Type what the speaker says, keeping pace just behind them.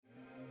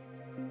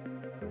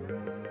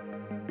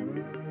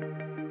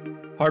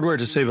Hardware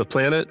to Save a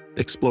Planet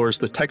explores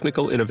the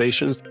technical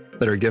innovations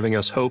that are giving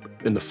us hope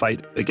in the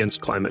fight against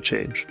climate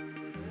change.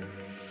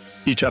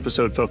 Each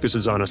episode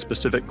focuses on a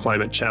specific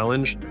climate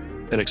challenge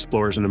and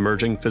explores an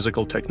emerging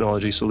physical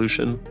technology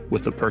solution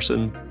with the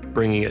person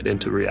bringing it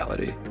into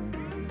reality.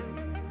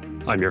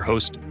 I'm your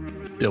host,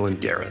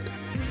 Dylan Garrett.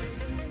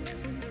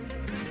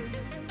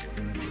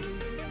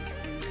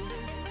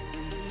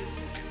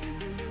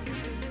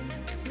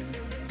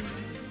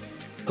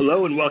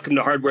 Hello and welcome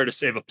to Hardware to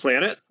Save a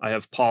Planet. I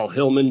have Paul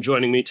Hillmann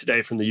joining me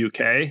today from the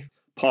UK.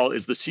 Paul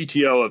is the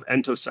CTO of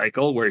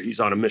ENTOCYCLE, where he's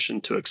on a mission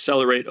to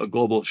accelerate a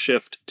global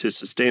shift to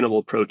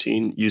sustainable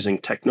protein using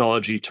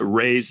technology to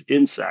raise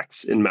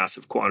insects in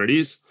massive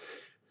quantities.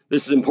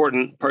 This is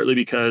important partly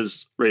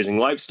because raising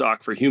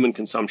livestock for human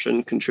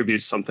consumption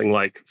contributes something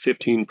like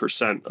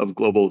 15% of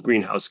global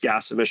greenhouse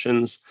gas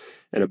emissions.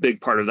 And a big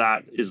part of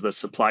that is the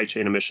supply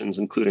chain emissions,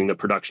 including the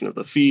production of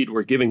the feed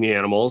we're giving the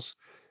animals.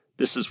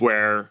 This is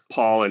where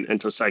Paul and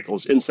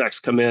ENTOCYCLE's insects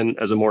come in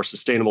as a more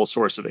sustainable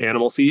source of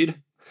animal feed.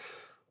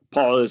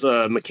 Paul is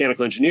a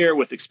mechanical engineer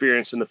with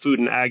experience in the food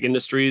and ag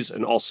industries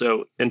and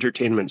also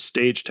entertainment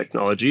stage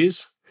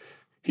technologies.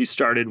 He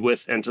started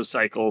with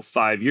ENTOCYCLE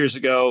 5 years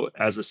ago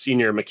as a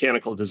senior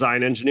mechanical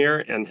design engineer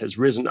and has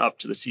risen up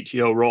to the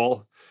CTO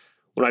role.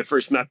 When I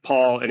first met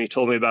Paul and he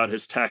told me about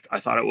his tech, I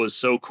thought it was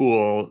so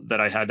cool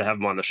that I had to have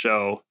him on the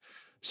show.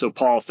 So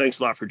Paul, thanks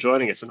a lot for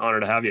joining. It's an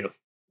honor to have you.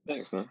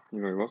 Thanks, man.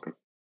 You're very welcome.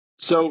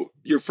 So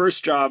your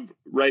first job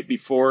right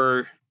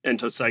before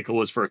ENTOCYCLE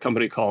was for a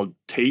company called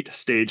Tate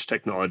Stage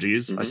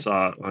Technologies. I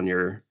saw on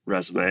your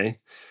resume.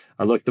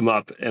 I looked them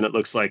up and it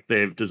looks like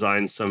they've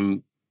designed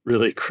some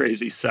really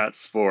crazy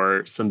sets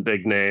for some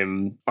big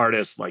name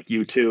artists like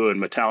U2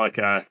 and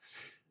Metallica.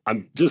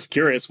 I'm just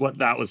curious what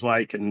that was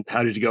like and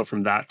how did you go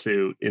from that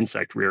to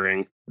insect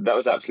rearing? That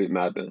was absolute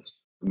madness.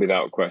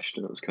 Without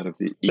question, it was kind of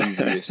the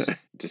easiest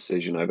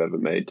decision I've ever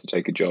made to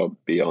take a job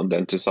beyond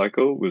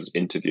ENTOCYCLE was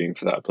interviewing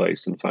for that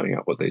place and finding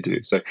out what they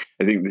do. So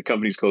I think the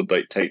company's called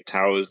like Tate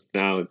Towers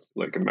now. It's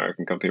like an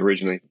American company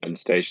originally, and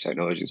Stage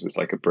Technologies was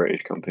like a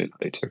British company that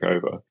they took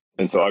over.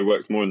 And so I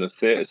worked more on the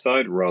theatre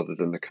side rather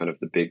than the kind of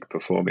the big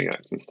performing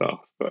acts and stuff.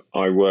 But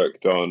I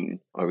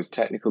was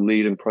technical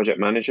lead and project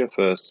manager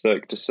for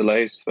Cirque du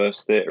Soleil's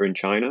first theatre in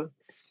China.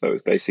 So it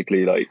was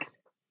basically like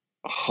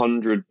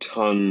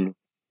 100-ton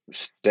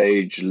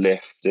stage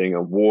lifting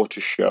a water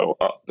show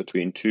up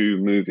between two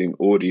moving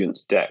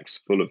audience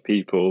decks full of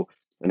people,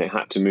 and it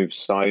had to move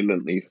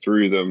silently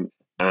through them.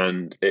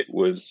 And it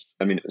was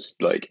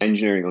like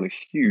engineering on a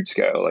huge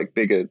scale, like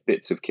bigger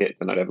bits of kit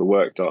than I'd ever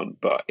worked on,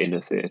 but in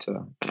a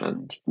theatre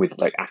and with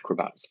like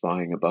acrobats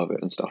flying above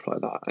it and stuff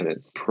like that. And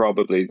it's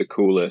probably the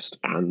coolest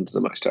and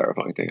the most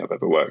terrifying thing I've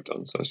ever worked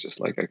on. So it's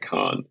just like, I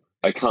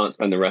can't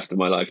spend the rest of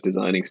my life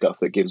designing stuff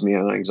that gives me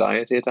an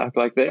anxiety attack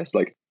like this.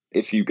 Like,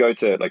 if you go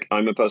to, like,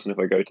 I'm a person, if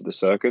I go to the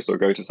circus or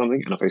go to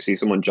something, and if I see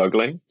someone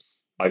juggling,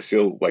 I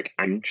feel like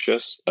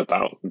anxious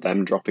about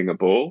them dropping a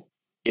ball.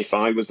 If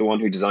I was the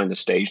one who designed the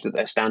stage that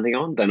they're standing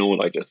on, then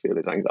all I just feel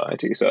is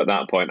anxiety. So at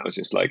that point, I was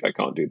just like, I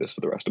can't do this for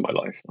the rest of my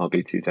life. I'll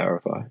be too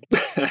terrified.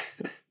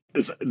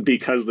 Is it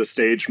because the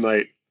stage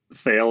might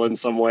fail in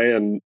some way?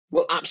 And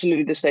well,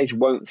 absolutely, the stage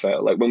won't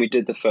fail. Like when we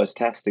did the first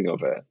testing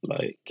of it,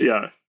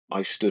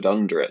 I stood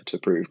under it to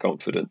prove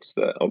confidence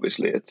that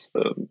obviously it's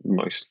the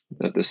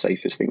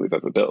safest thing we've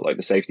ever built. Like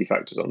the safety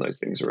factors on those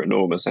things are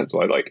enormous. Hence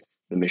why like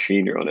the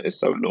machinery on it is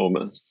so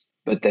enormous.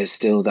 But there's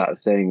still that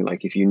thing,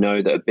 like if you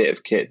know that a bit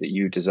of kit that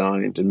you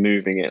designed and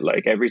moving it,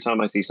 like every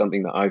time I see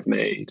something that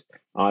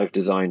I've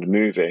designed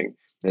moving,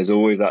 there's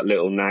always that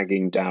little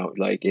nagging doubt,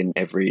 like in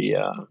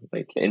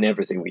in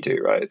everything we do,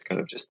 right? It's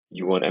kind of just,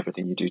 you want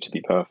everything you do to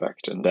be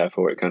perfect. And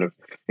therefore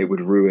it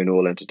would ruin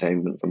all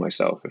entertainment for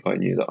myself if I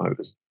knew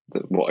that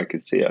what I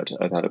could see I'd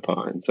had a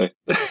part in. So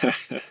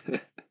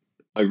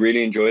I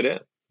really enjoyed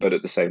it. But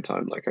at the same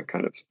time, like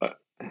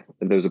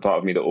there's a part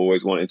of me that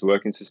always wanted to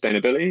work in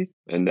sustainability.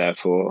 And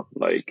therefore,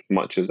 like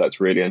much as that's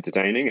really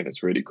entertaining and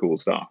it's really cool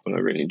stuff and I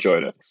really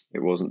enjoyed it,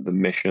 it wasn't the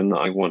mission that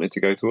I wanted to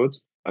go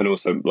towards. And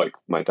also, like,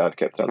 my dad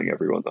kept telling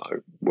everyone that I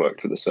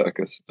worked for the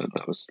circus, and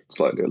that was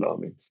slightly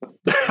alarming. So.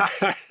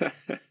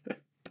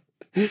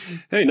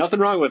 Hey,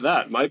 nothing wrong with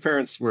that. My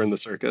parents were in the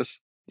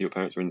circus. Your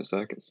parents were in the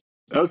circus?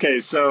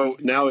 Okay, so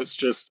now it's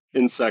just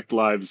insect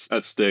lives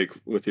at stake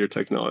with your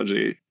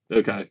technology.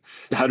 Okay.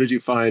 How did you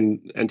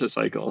find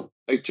ENTOCYCLE?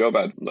 A job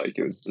ad, like,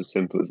 it was as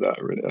simple as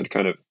that, really.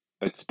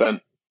 I'd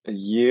spent a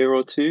year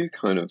or two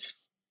kind of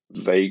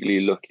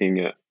vaguely looking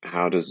at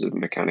how does a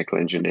mechanical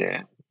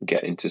engineer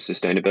get into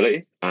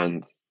sustainability,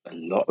 and a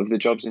lot of the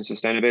jobs in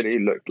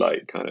sustainability looked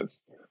like kind of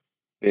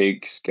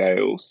big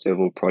scale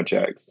civil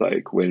projects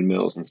like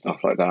windmills and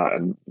stuff like that,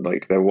 and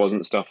like there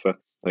wasn't stuff for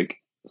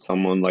like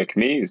someone like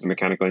me who's a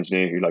mechanical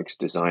engineer who likes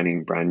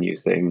designing brand new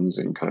things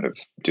and kind of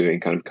doing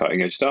kind of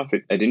cutting edge stuff.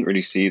 I didn't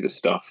really see the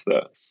stuff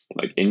that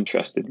like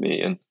interested me.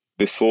 And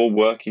before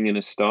working in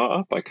a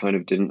startup, I kind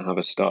of didn't have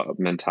a startup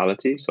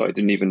mentality, so I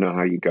didn't even know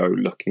how you go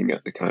looking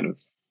at the kind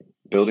of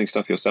building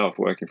stuff yourself,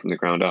 working from the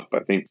ground up.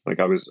 I think like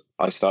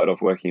I started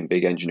off working in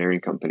big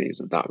engineering companies,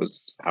 and that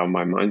was how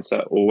my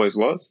mindset always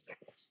was.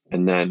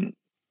 And then,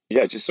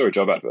 yeah, just saw a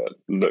job advert,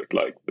 looked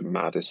like the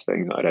maddest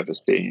thing that I'd ever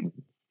seen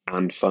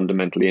and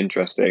fundamentally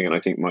interesting. And I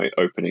think my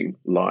opening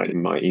line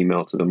in my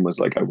email to them was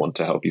like, I want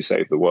to help you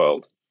save the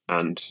world.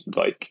 And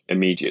like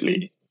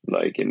immediately,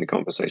 like in the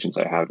conversations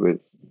I had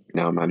with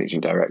now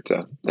managing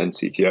director, then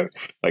CTO,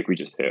 like we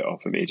just hit it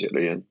off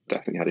immediately and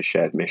definitely had a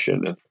shared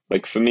mission. And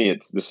like for me,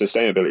 it's the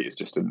sustainability is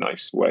just a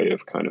nice way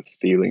of kind of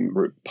feeling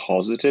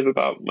positive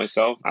about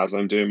myself as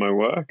I'm doing my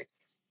work,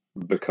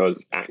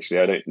 because actually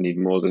I don't need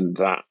more than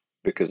that,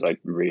 because I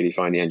really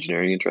find the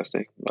engineering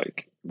interesting.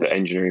 Like the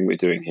engineering we're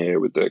doing here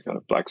with the kind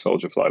of black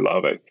soldier fly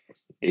larvae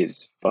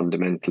is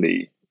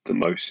fundamentally the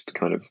most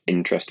kind of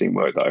interesting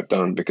work that I've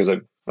done, because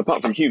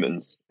apart from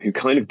humans who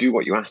kind of do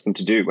what you ask them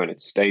to do when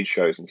it's stage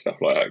shows and stuff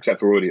like that, except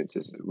for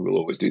audiences who will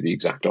always do the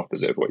exact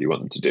opposite of what you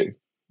want them to do.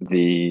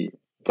 The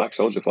black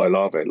soldier fly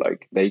larvae,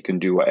 like they can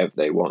do whatever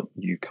they want.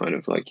 You kind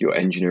of like you're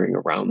engineering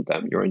around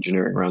them, you're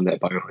engineering around their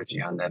biology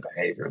and their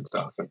behavior and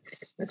stuff. And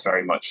it's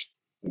very much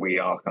we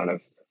are kind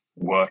of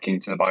working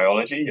to the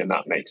biology, and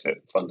that makes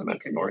it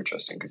fundamentally more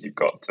interesting, because you've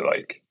got to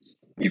like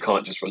you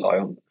can't just rely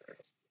on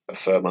a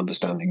firm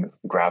understanding of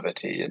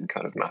gravity and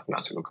kind of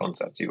mathematical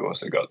concepts. You've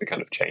also got the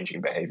kind of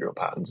changing behavioral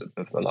patterns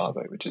of the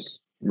larvae, which is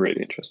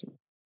really interesting.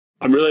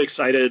 I'm really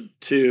excited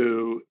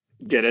to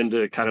get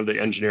into kind of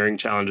the engineering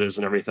challenges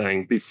and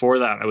everything. Before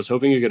that, I was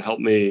hoping you could help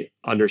me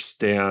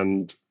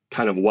understand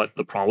kind of what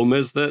the problem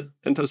is that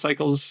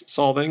ENTOCYCLE's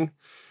solving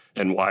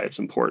and why it's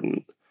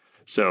important.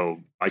 So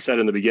I said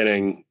in the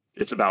beginning,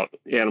 it's about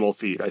animal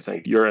feed. I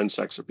think your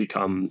insects have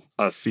become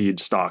a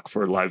feedstock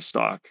for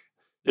livestock.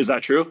 Is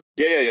that true?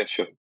 Yeah,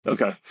 sure.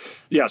 Okay.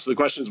 Yeah. So the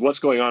question is, what's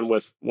going on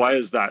with why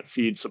is that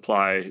feed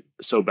supply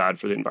so bad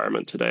for the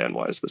environment today, and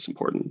why is this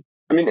important?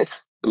 I mean,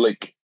 it's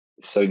like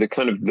so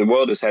the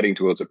world is heading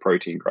towards a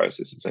protein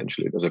crisis.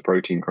 Essentially, there's a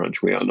protein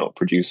crunch. We are not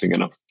producing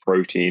enough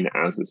protein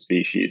as a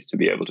species to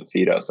be able to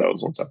feed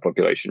ourselves once our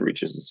population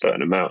reaches a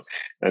certain amount,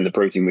 and the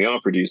protein we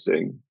are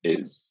producing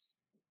is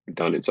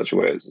done in such a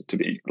way as to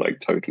be like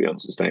totally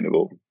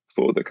unsustainable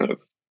for the kind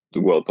of the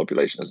world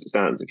population as it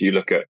stands. If you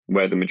look at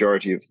where the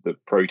majority of the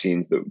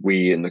proteins that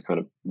we in the kind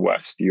of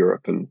West,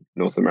 Europe and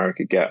North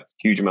America get,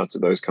 huge amounts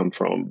of those come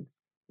from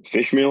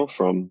fish meal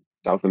from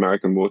South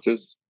American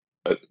waters.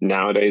 But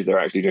nowadays they're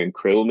actually doing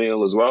krill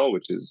meal as well,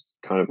 which is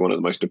kind of one of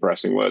the most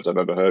depressing words I've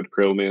ever heard.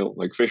 Krill meal,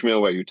 like fish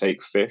meal where you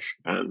take fish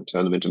and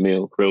turn them into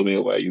meal. Krill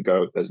meal where you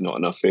go, there's not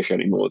enough fish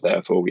anymore,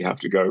 therefore we have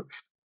to go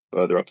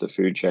further up the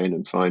food chain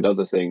and find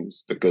other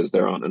things because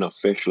there aren't enough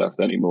fish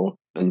left anymore.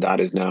 And that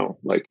is now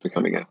like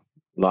becoming a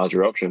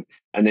larger option.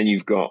 And then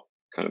you've got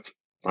kind of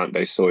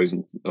plant-based soys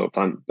or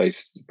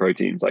plant-based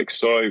proteins like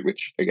soy,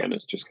 which again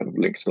is just kind of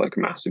linked to like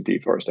massive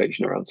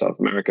deforestation around South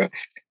America.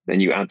 Then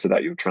you add to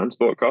that your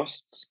transport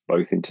costs,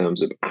 both in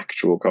terms of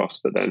actual costs,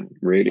 but then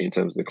really in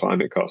terms of the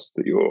climate costs,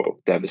 that you're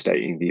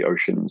devastating the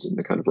oceans and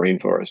the kind of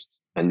rainforests,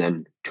 and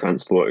then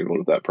transporting all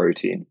of that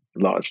protein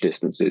large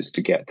distances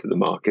to get to the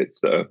markets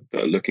that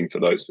are looking for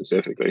those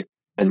specifically.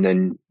 And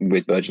then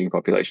with burgeoning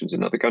populations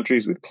in other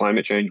countries, with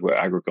climate change, where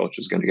agriculture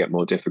is going to get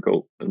more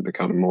difficult and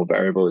become more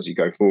variable as you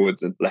go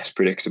forwards and less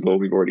predictable.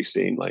 We've already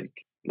seen like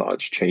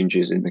large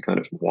changes in the kind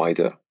of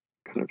wider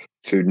kind of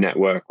food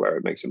network, where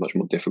it makes it much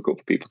more difficult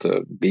for people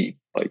to be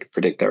like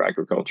predict their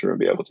agriculture and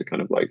be able to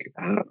kind of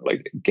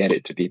like get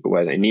it to people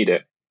where they need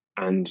it.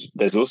 And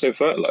there's also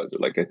fertilizer.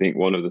 Like I think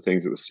one of the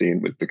things that was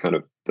seen with the kind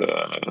of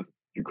the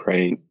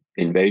Ukraine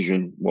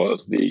invasion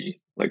was the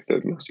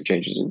massive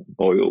changes in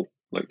oil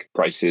like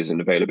prices and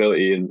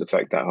availability, and the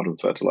fact that out on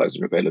fertilizer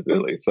and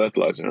availability of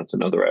fertilizer, that's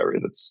another area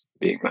that's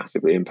being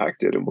massively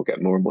impacted and will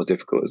get more and more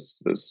difficult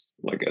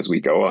as we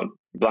go on.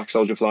 Black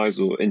soldier flies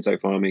or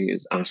insect farming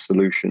is a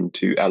solution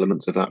to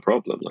elements of that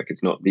problem. Like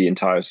it's not the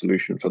entire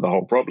solution for the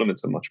whole problem.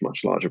 It's a much,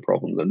 much larger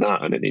problem than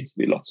that. And it needs to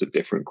be lots of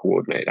different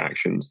coordinated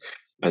actions.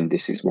 And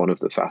this is one of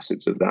the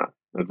facets of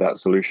that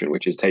solution,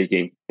 which is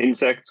taking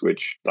insects,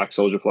 which black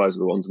soldier flies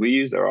are the ones we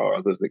use. There are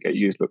others that get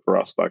used, but for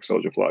us, black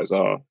soldier flies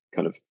are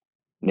kind of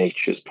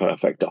nature's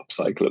perfect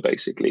upcycler,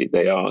 basically.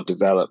 They are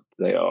developed,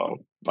 they are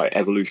by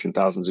evolution,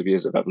 thousands of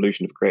years of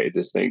evolution have created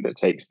this thing that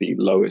takes the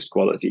lowest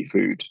quality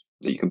food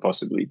that you can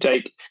possibly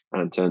take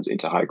and turns it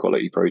into high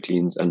quality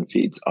proteins and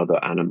feeds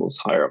other animals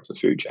higher up the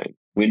food chain.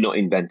 We're not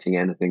inventing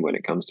anything when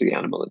it comes to the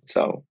animal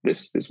itself.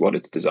 This is what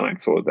it's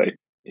designed for.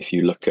 If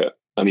you look at,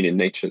 in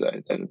nature,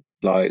 there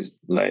flies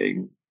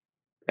laying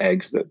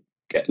eggs that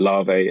get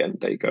larvae,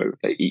 and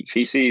they eat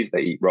feces,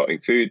 they eat rotting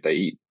food, they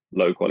eat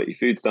low quality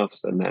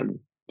foodstuffs, and then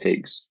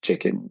pigs,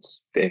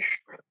 chickens, fish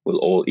will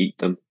all eat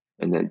them.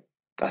 And then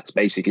that's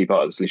basically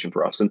part of the solution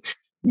for us. And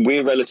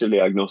we're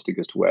relatively agnostic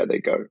as to where they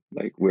go.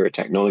 Like we're a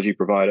technology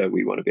provider.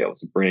 We want to be able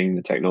to bring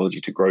the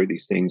technology to grow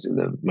these things in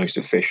the most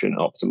efficient,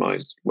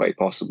 optimized way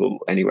possible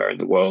anywhere in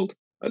the world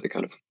at the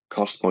kind of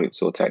cost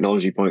points or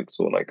technology points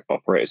or like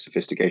operator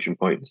sophistication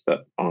points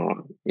that are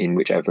in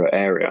whichever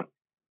area,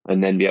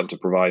 and then be able to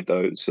provide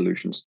those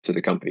solutions to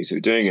the companies who are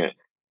doing it.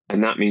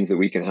 And that means that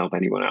we can help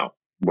anyone out.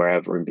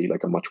 wherever and be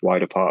like a much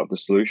wider part of the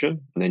solution.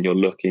 And then you're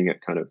looking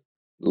at kind of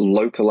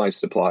localized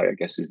supply, I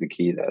guess, is the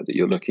key there, that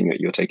you're looking at,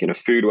 you're taking a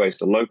food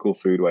waste, a local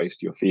food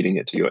waste, you're feeding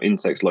it to your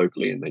insects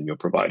locally, and then you're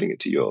providing it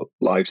to your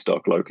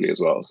livestock locally as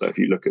well. So if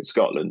you look at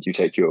Scotland, you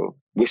take your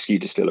whiskey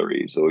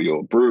distilleries or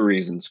your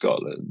breweries in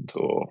Scotland,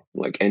 or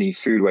like any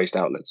food waste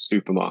outlets,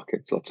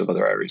 supermarkets, lots of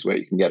other areas where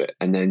you can get it.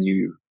 And then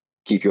you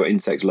keep your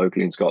insects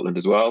locally in Scotland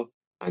as well.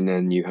 And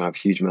then you have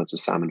huge amounts of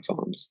salmon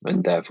farms,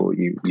 and therefore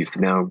you've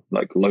now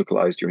like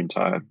localized your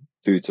entire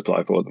food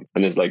supply for them.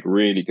 And there's like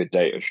really good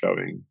data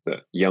showing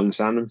that young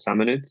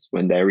salmonids,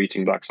 when they're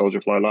eating black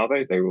soldier fly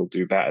larvae, they will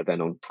do better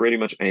than on pretty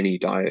much any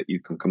diet you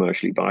can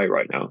commercially buy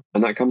right now.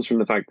 And that comes from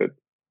the fact that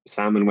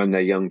salmon, when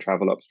they're young,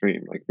 travel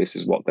upstream. Like, this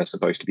is what they're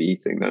supposed to be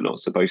eating. They're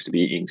not supposed to be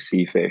eating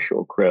sea fish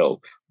or krill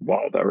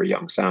while they're a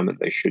young salmon.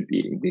 They should be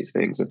eating these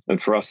things.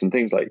 And for us, and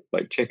things like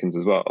chickens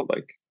as well,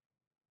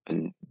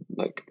 and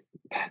like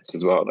pets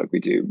as well,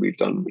 we've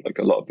done like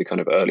a lot of the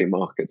kind of early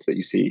markets that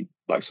you see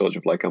like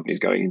soldier fly companies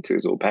going into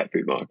is all pet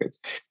food markets.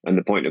 And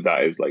the point of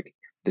that is like,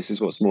 this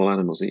is what small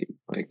animals eat.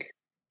 Like,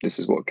 this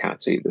is what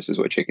cats eat. This is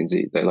what chickens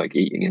eat. They're like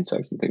eating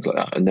insects and things like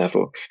that. And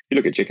therefore, if you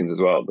look at chickens as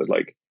well, but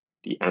like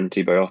the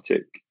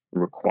antibiotic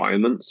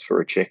requirements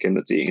for a chicken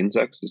that's eating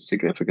insects is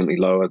significantly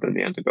lower than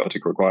the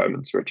antibiotic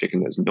requirements for a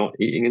chicken that's not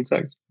eating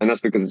insects. And that's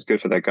because it's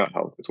good for their gut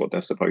health. It's what they're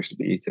supposed to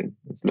be eating.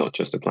 It's not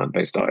just a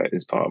plant-based diet,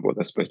 it's part of what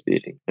they're supposed to be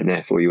eating. And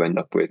therefore you end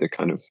up with a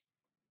kind of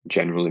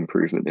general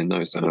improvement in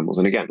those animals.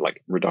 And again,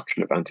 like,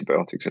 reduction of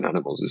antibiotics in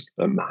animals is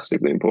a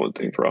massively important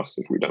thing for us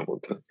if we don't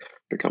want to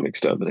become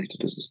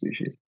exterminated as a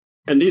species.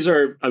 And these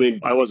are, I mean,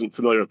 I wasn't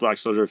familiar with black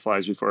soldier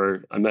flies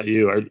before I met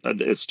you.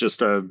 It's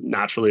just a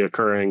naturally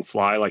occurring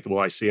fly. Like, will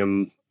I see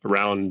them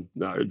around?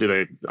 Are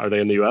they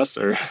in the US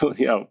or,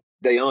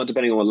 They are,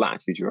 depending on what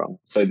latitude you're on.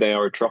 So they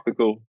are a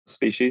tropical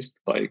species.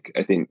 Like,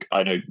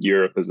 I know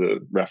Europe as a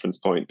reference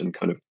point, and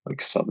kind of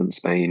like southern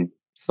Spain,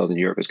 southern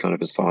Europe is kind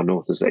of as far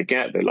north as they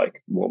get. They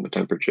like warmer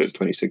temperatures,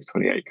 26,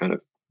 28 kind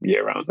of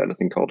year round.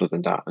 Anything colder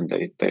than that, and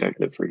they don't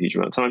live for a huge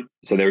amount of time.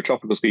 So they're a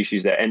tropical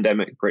species. They're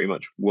endemic pretty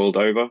much world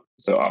over.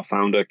 So our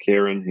founder,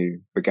 Kieran, who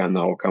began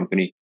the whole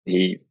company,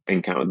 he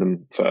encountered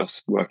them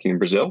first working in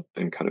Brazil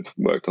and kind of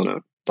worked on a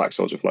black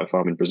soldier fly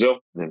farm in Brazil,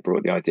 and then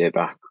brought the idea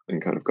back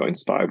and kind of got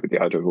inspired with the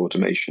idea of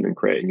automation and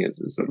creating it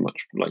as a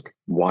much like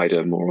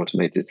wider, more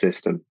automated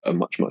system, a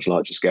much, much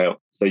larger scale.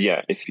 So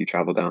yeah, if you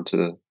travel down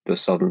to the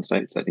southern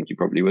states, I think you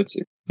probably would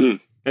see.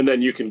 And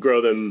then you can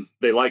grow them.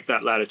 They like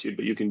that latitude,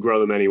 but you can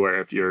grow them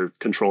anywhere if you're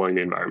controlling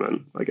the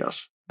environment, I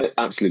guess.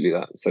 Absolutely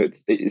that. So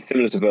it's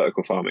similar to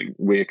vertical farming.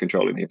 We're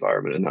controlling the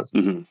environment, and that's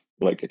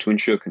like to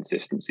ensure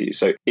consistency.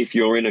 So if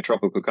you're in a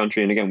tropical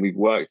country, and again, we've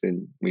worked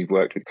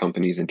with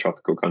companies in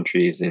tropical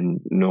countries in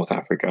North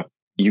Africa,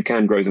 you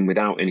can grow them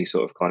without any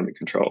sort of climate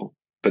control.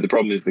 But the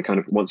problem is, the kind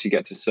of, once you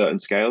get to certain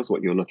scales,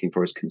 what you're looking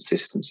for is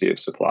consistency of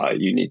supply.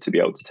 You need to be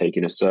able to take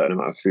in a certain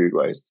amount of food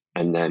waste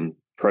and then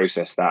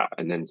process that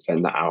and then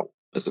send that out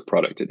as a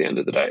product at the end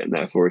of the day. And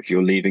therefore, if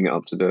you're leaving it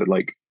up to the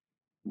like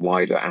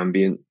wider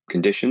ambient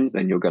conditions,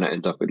 then you're going to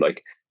end up with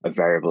like a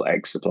variable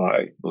egg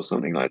supply or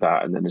something like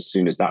that. And then as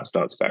soon as that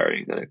starts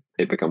varying, then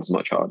it becomes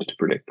much harder to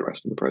predict the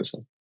rest of the process.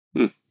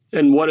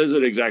 And what is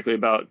it exactly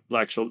about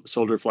black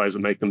soldier flies that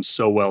make them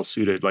so well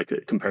suited, like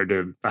compared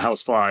to a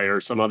house fly or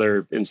some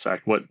other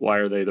insect? Why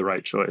are they the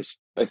right choice?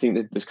 I think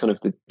that there's kind of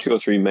the two or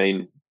three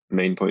main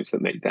points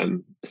that make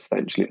them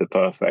essentially the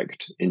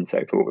perfect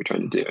insect for what we're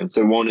trying to do. And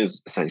so one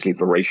is essentially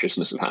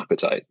voraciousness of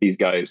appetite. These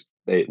guys,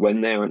 when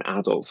they're an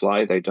adult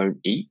fly, they don't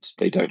eat,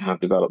 they don't have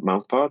developed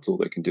mouth parts. All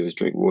they can do is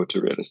drink water,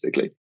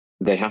 realistically.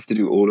 They have to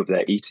do all of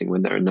their eating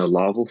when they're in their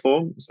larval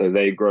form. So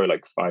they grow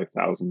like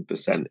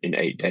 5,000% in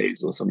 8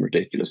 days or some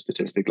ridiculous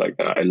statistic like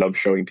that. I love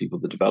showing people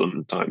the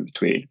development time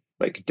between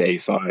like day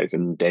 5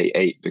 and day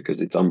 8,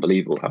 because it's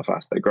unbelievable how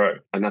fast they grow.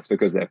 And that's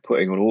because they're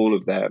putting on all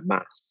of their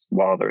mass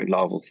while they're in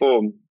larval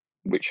form,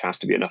 which has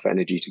to be enough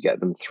energy to get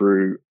them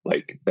through,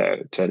 like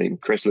they're turning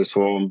chrysalis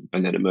form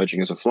and then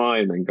emerging as a fly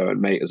and then go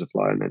and mate as a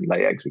fly and then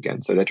lay eggs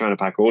again. So they're trying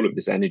to pack all of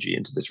this energy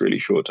into this really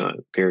short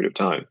period of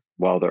time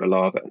while they're a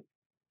larva.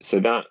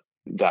 So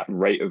that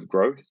rate of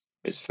growth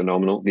is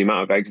phenomenal. The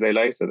amount of eggs they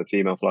lay, so the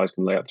female flies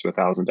can lay up to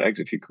 1,000 eggs.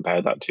 If you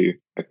compare that to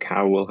a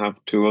cow, will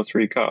have 2 or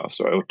 3 calves,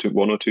 or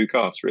 1 or 2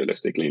 calves,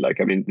 realistically.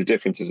 Like, I mean, the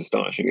difference is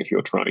astonishing if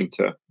you're trying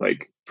to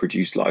like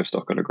produce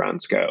livestock on a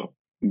grand scale.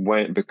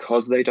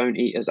 Because they don't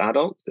eat as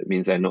adults, it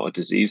means they're not a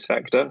disease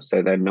vector.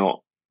 So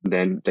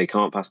then they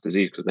can't pass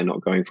disease because they're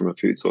not going from a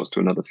food source to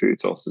another food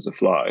source as a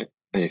fly.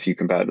 And if you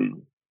compare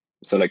them,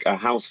 so like a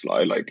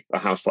housefly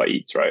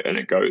eats, right? And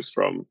it goes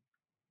from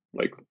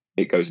like,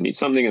 it goes and eats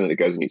something, and then it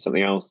goes and eats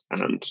something else.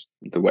 And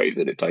the way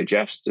that it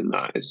digests in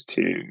that is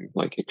to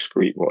like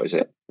excrete,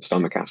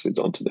 stomach acids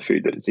onto the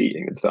food that it's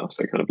eating and stuff.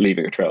 So kind of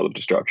leaving a trail of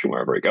destruction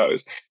wherever it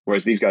goes.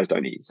 Whereas these guys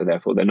don't eat. So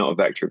therefore they're not a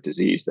vector of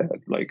disease. They're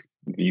like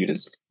viewed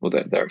as,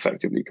 they're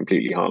effectively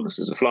completely harmless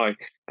as a fly.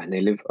 And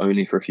they live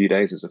only for a few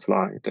days as a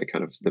fly. They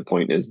kind of, the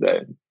point is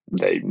that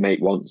they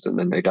mate once and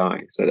then they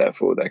die. So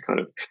therefore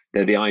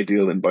they're the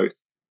ideal in both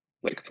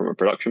like from a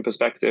production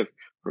perspective,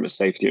 from a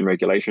safety and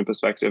regulation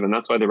perspective. And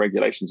that's why the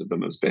regulations of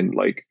them has been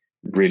like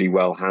really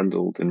well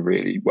handled and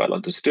really well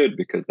understood,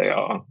 because they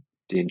are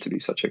deemed to be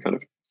such a kind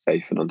of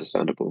safe and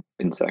understandable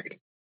insect.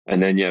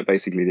 And then, yeah,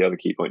 basically the other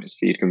key point is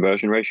feed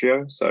conversion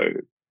ratio. So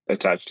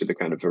attached to the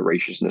kind of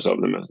voraciousness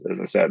of them, as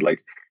I said,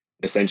 like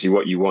essentially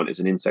what you want is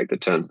an insect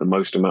that turns the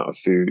most amount of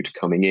food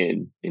coming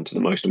in into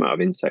the most amount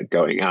of insect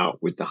going out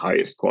with the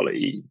highest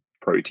quality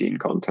protein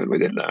content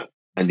within that.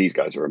 And these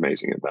guys are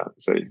amazing at that.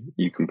 So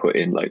you put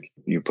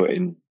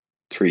in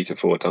 3 to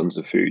 4 tons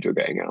of food, you're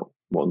getting out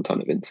 1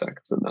 ton of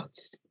insects, and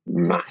that's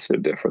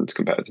massive difference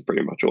compared to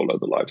pretty much all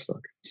other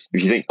livestock.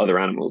 If you think other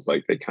animals,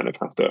 like they kind of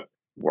have to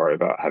worry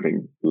about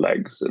having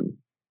legs and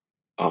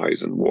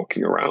eyes and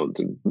walking around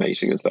and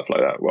mating and stuff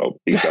like that. Well,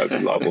 these guys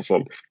in larval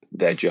form,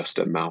 they're just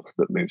a mouth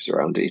that moves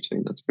around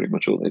eating. That's pretty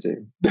much all they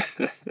do.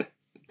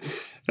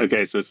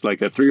 Okay, so it's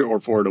like a 3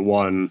 or 4 to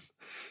 1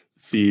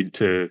 feed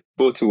to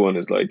 4 to 1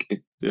 is like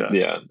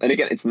yeah. And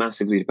again, it's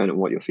massively dependent on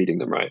what you're feeding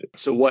them, right?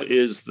 So what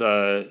is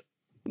the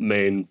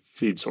main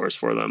feed source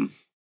for them?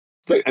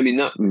 So I mean,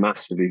 that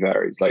massively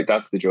varies. Like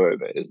that's the joy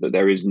of it, is that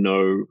there is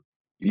no,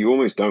 you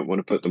almost don't want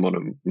to put them on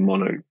a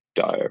mono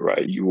diet,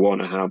 right? You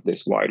want to have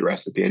this wide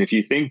recipe. And if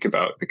you think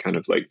about the kind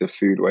of like the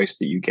food waste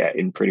that you get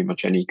in pretty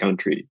much any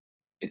country,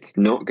 it's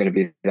not going to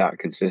be that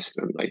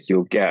consistent. Like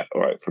you'll get,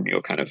 all right, from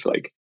your kind of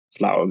like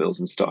flour mills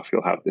and stuff,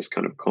 you'll have this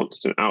kind of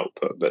constant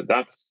output, but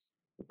that's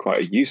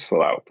quite a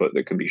useful output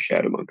that can be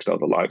shared amongst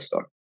other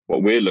livestock.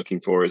 What we're looking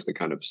for is the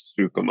kind of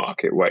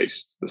supermarket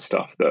waste, the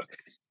stuff that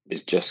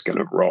is just going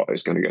to rot,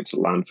 is going to go to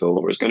landfill,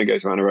 or is going to go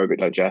to anaerobic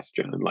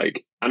digestion. And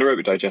like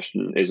anaerobic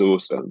digestion is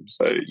awesome.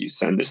 So you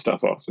send this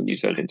stuff off and you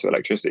turn it into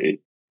electricity.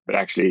 But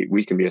actually,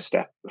 we can be a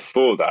step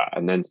before that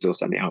and then still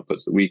send the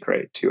outputs that we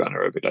create to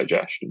anaerobic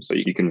digestion. So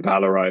you can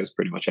valorize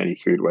pretty much any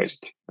food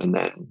waste and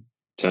then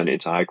turn it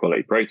into high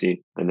quality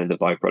protein. And then the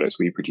byproducts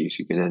we produce,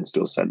 you can then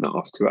still send that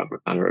off to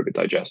anaerobic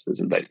digesters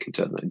and they can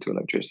turn that into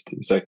electricity.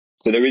 So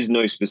there is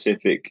no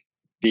specific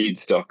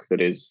feedstock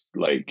that is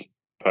like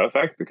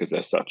perfect, because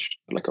there's such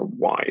like a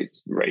wide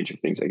range of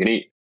things they can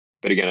eat.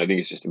 But again, I think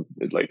it's just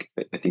like,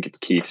 I think it's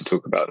key to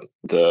talk about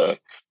the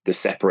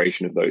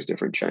separation of those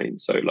different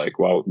chains. So like,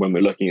 when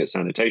we're looking at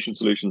sanitation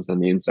solutions, then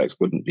the insects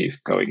wouldn't be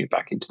going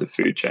back into the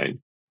food chain.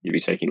 You'd be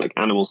taking like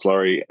animal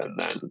slurry, and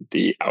then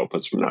the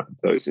outputs from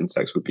those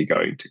insects would be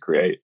going to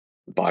create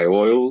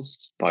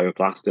bio-oils,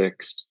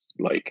 bioplastics.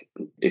 Like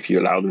if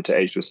you allow them to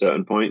age to a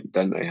certain point,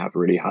 then they have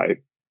really high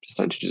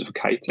percentages of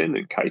chitin,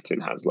 and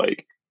chitin has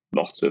like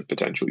lots of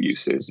potential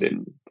uses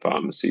in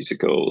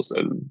pharmaceuticals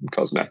and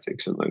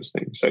cosmetics and those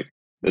things. So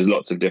there's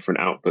lots of different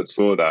outputs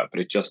for that,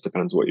 but it just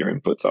depends what your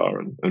inputs are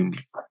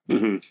and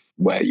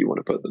where you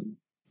want to put them.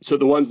 So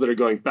the ones that are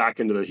going back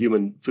into the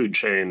human food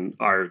chain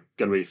are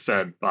going to be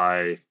fed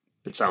by,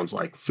 it sounds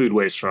like, food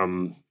waste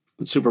from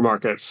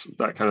supermarkets,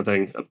 that kind of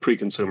thing, a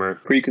pre-consumer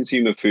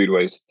food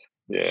waste.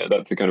 Yeah,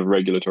 that's the kind of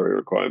regulatory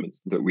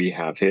requirements that we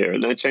have here.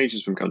 And that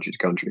changes from country to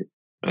country.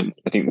 And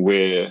I think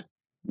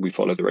we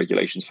follow the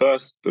regulations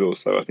first, but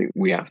also I think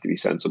we have to be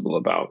sensible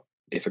about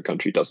if a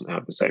country doesn't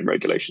have the same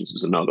regulations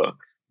as another,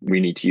 we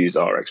need to use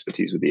our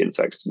expertise with the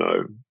insects to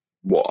know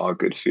what are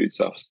good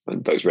foodstuffs.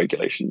 And those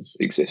regulations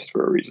exist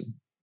for a reason.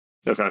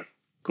 Okay,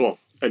 cool.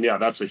 And yeah,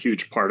 that's a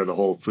huge part of the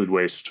whole food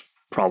waste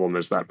problem,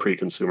 is that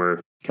pre-consumer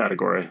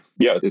category.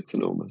 Yeah, it's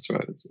enormous,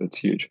 right? It's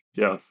huge.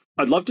 Yeah.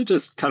 I'd love to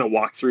just kind of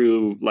walk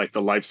through like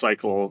the life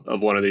cycle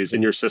of one of these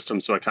in your system,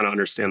 so I kind of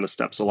understand the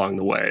steps along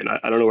the way. And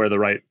I don't know where the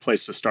right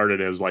place to start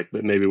it is, like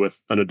maybe with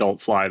an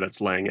adult fly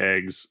that's laying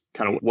eggs,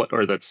 kind of I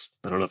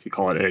don't know if you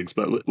call it eggs,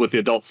 but with the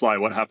adult fly,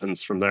 what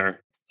happens from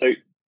there? So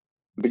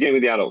begin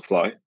with the adult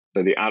fly.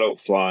 So the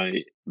adult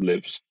fly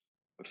lives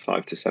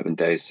 5 to 7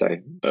 days,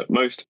 say, at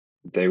most.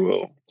 They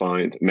will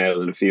find,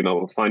 male and a female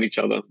will find each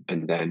other,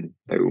 and then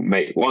they will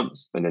mate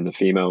once, and then the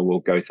female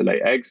will go to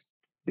lay eggs.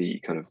 The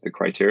kind of the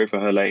criteria for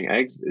her laying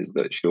eggs is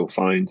that she'll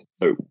find,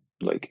 so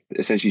like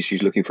essentially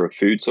she's looking for a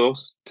food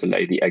source to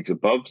lay the eggs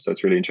above. So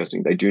it's really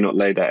interesting. They do not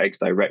lay their eggs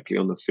directly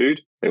on the food.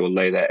 They will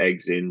lay their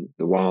eggs in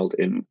the wild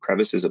in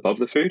crevices above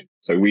the food.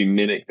 So we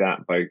mimic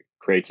that by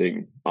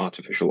creating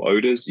artificial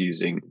odors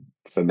using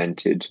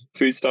fermented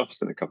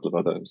foodstuffs and a couple of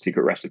other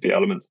secret recipe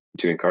elements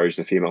to encourage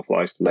the female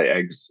flies to lay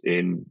eggs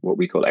in what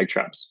we call egg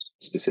traps,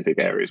 specific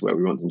areas where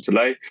we want them to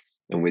lay.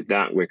 And with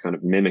that, we're kind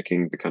of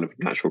mimicking the kind of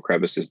natural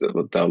crevices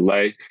that they'll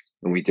lay.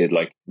 And we did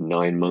like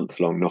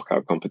 9-month-long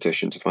knockout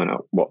competition to find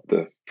out what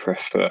the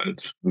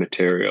preferred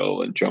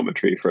material and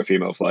geometry for a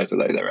female fly to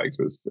lay their eggs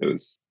was. It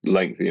was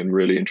lengthy and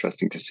really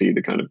interesting to see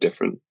the kind of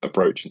different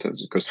approach in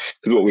terms of, because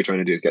what we're trying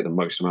to do is get the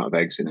most amount of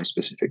eggs in a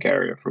specific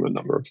area from a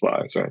number of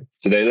flies, right?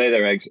 So they lay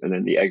their eggs, and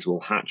then the eggs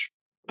will hatch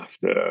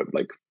after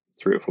like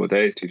 3 or 4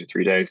 days, 2 to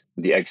 3 days.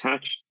 The eggs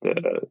hatch,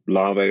 the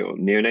larvae or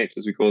neonates,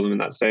 as we call them in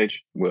that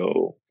stage,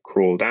 will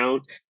crawl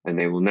down, and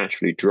they will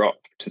naturally drop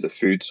to the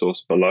food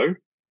source below.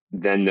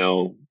 Then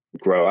they'll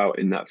grow out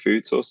in that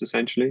food source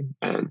essentially.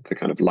 And the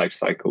kind of life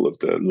cycle of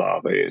the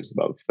larvae is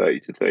about 30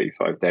 to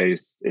 35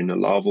 days in a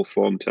larval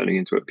form, turning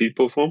into a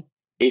pupal form.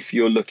 If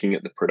you're looking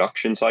at the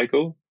production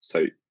cycle,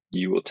 so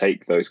you will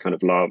take those kind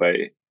of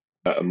larvae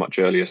at a much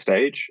earlier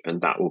stage,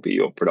 and that will be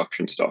your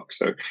production stock.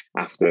 So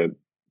after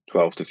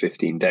 12 to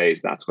 15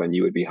 days, that's when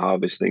you would be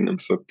harvesting them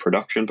for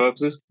production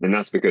purposes. And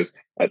that's because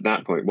at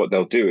that point, what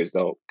they'll do is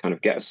they'll kind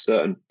of get a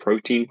certain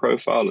protein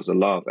profile as a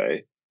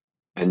larvae.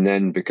 And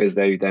then because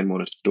they then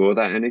want to store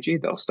that energy,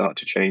 they'll start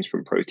to change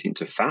from protein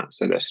to fat.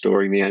 So they're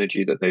storing the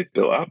energy that they've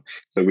built up.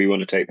 So we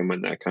want to take them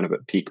when they're kind of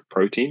at peak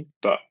protein,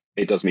 but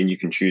it does mean you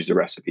can choose the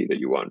recipe that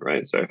you want,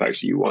 right? So if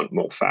actually you want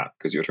more fat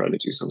because you're trying to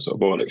do some sort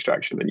of oil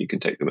extraction, then you can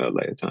take them at a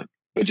later time.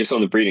 But just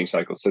on the breeding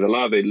cycle, so the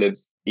larvae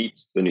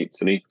eats and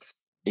eats and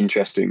eats.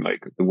 Interesting,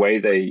 like the way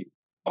they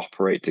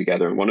operate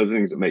together. And one of the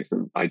things that makes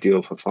them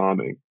ideal for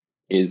farming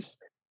is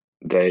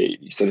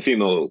so the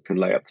female can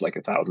lay up to like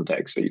 1,000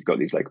 eggs. So you've got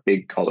these like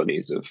big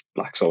colonies of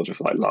black soldier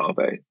fly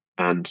larvae.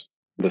 And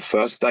the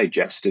first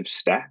digestive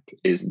step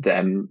is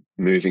them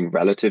moving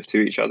relative to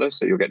each other.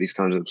 So you'll get these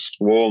kinds of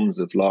swarms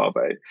of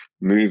larvae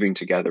moving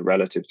together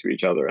relative to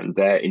each other, and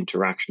their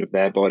interaction of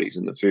their bodies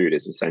and the food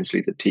is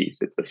essentially the teeth.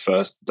 It's the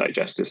first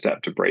digestive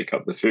step to break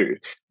up the food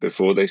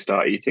before they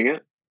start eating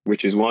it,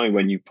 which is why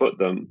when you put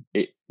them,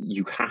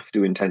 you have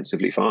to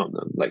intensively farm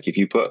them. Like if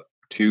you put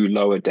too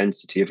low a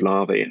density of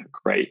larvae in a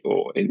crate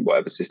or in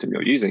whatever system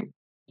you're using,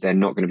 they're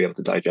not going to be able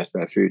to digest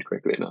their food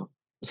quickly enough.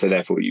 So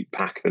therefore you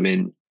pack them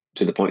in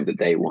to the point that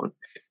they want.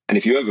 And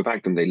if you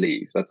overpack them, they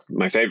leave. That's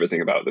my favorite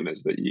thing about them,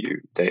 is that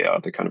they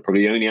are the kind of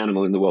probably the only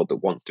animal in the world that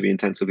wants to be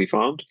intensively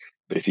farmed.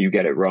 But if you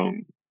get it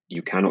wrong,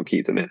 you cannot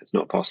keep them in. It's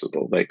not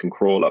possible. They can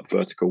crawl up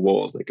vertical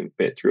walls. They can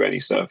fit through any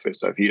surface.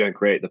 So if you don't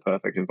create the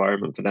perfect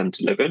environment for them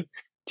to live in,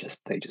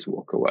 they just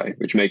walk away,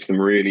 which makes them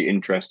really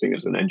interesting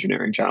as an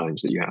engineering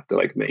challenge, that you have to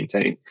like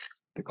maintain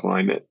the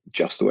climate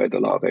just the way the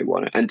larvae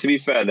want it. And to be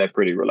fair, they're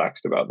pretty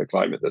relaxed about the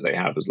climate that they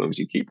have as long as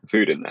you keep the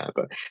food in there,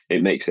 but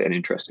it makes it an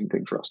interesting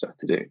thing for us to have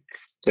to do.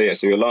 So yeah,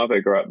 so your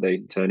larvae grow up, they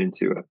turn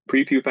into a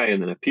prepupae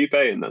and then a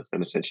pupae, and that's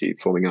then essentially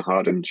forming a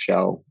hardened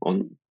shell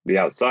on the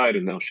outside,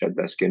 and they'll shed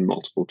their skin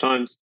multiple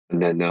times,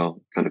 and then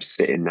they'll kind of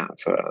sit in that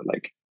for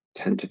like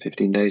 10 to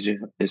 15 days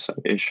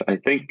ish, I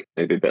think,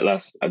 maybe a bit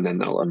less. And then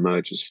they'll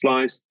emerge as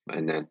flies,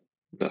 and then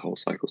the whole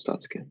cycle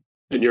starts again.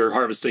 And you're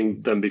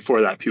harvesting them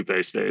before that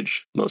pupae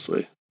stage,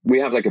 mostly? We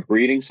have like a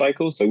breeding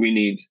cycle. So we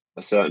need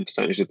a certain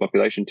percentage of the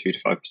population, 2 to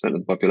 5% of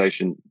the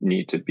population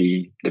need to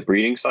be the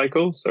breeding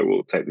cycle. So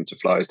we'll take them to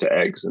flies to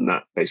eggs, and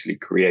that basically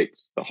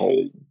creates the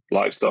whole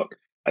livestock.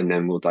 And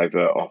then we'll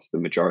divert off the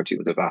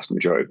vast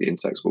majority of the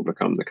insects will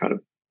become the kind of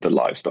the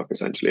livestock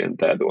essentially, and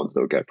they're the ones that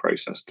will get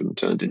processed and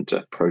turned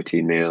into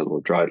protein meal or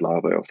dried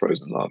larvae or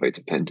frozen larvae,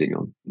 depending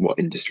on what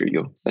industry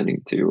you're sending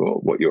it to or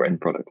what your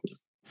end product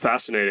is.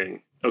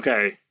 Fascinating.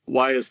 Okay.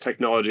 Why is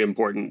technology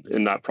important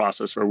in that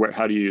process, or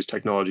how do you use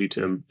technology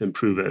to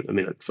improve it? I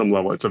mean, at some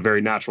level, it's a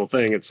very natural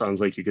thing. It sounds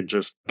like you could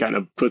just kind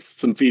of put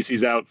some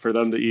feces out for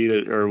them to eat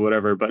it or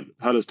whatever, but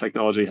how does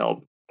technology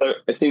help? So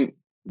I think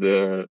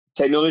the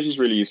technology is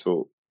really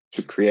useful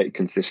to create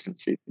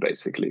consistency,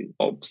 basically,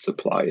 of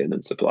supply in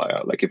and supply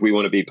out. Like if we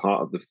want to be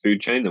part of the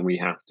food chain, then we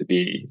have to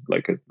be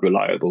like a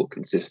reliable,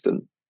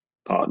 consistent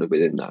partner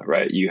within that,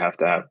 right? You have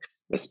to have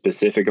a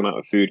specific amount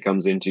of food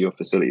comes into your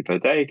facility per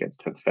day, gets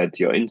fed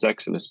to your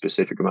insects, and a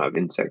specific amount of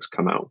insects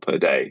come out per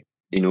day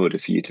in order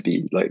for you to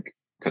be like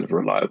kind of a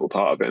reliable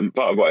part of it. And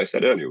part of what I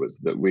said earlier was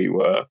that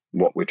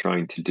what we're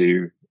trying to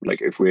do,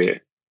 like if we're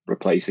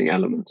replacing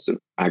elements of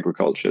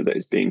agriculture that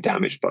is being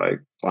damaged by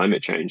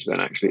climate change, then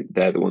actually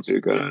they're the ones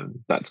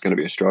that's going to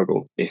be a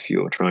struggle if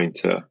you're trying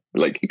to,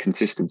 like,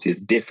 consistency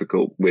is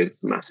difficult with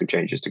massive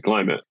changes to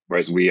climate,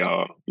 whereas we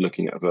are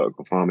looking at a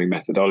vertical farming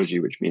methodology,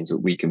 which means that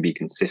we can be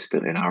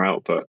consistent in our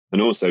output.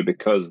 And also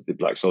because the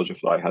black soldier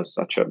fly has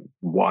such a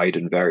wide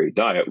and varied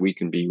diet, we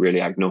can be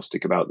really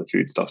agnostic about the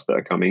foodstuffs that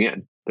are coming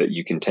in, that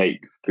you can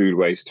take food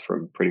waste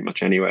from pretty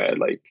much anywhere,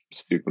 like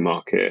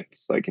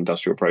supermarkets, like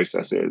industrial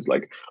processes,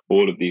 like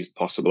all of these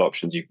possible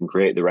options. You can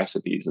create the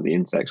recipes and the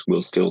insects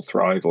will still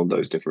thrive on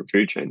those different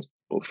food chains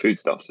or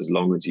foodstuffs as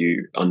long as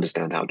you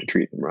understand how to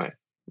treat them right.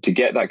 To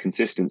get that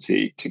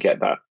consistency, to get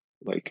that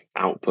like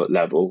output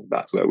level,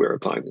 that's where we're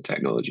applying the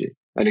technology.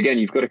 And again,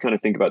 you've got to kind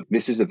of think about,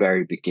 this is the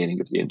very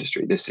beginning of the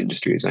industry. This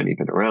industry has only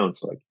been around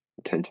for like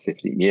 10 to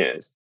 15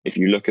 years. If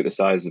you look at the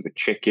size of a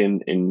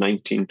chicken in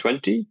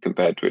 1920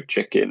 compared to a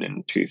chicken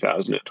in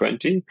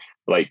 2020,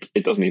 like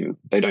they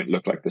don't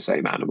look like the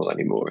same animal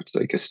anymore. It's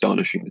like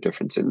astonishing the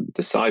difference in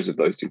the size of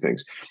those two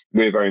things.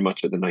 We're very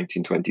much at the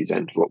 1920s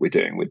end of what we're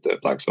doing with the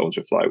black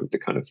soldier fly, with the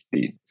kind of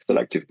the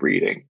selective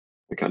breeding,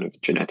 the kind of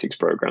genetics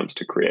programs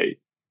to create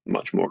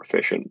much more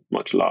efficient,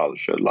 much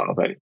larger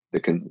larvae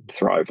that can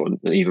thrive on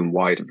an even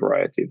wider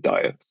variety of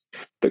diets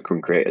that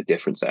can create a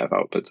different set of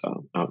outputs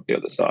out the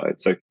other side.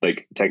 So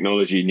like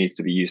technology needs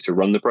to be used to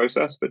run the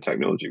process, but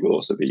technology will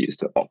also be used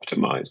to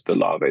optimize the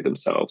larvae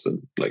themselves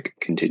and like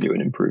continue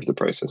and improve the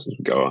process as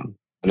we go on.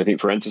 And I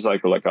think for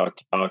ENTOCYCLE, like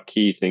our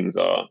key things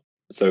are,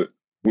 so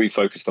we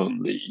focused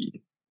on the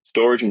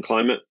storage and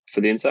climate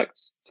for the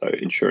insects. So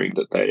ensuring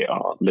that they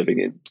are living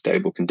in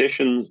stable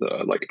conditions that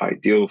are like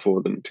ideal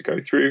for them to go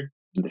through.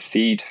 the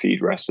feed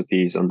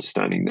recipes,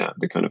 understanding that,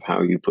 the kind of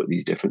how you put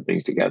these different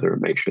things together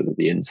and make sure that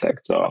the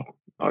insects are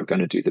going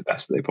to do the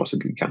best they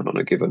possibly can on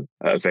a given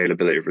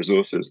availability of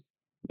resources.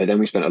 But then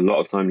we spent a lot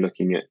of time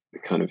looking at the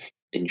kind of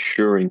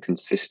ensuring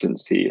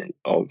consistency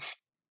of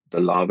the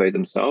larvae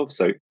themselves.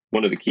 So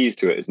one of the keys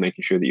to it is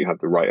making sure that you have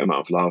the right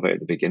amount of larvae at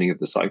the beginning of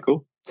the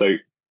cycle. So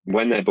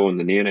when they're born,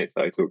 the neonates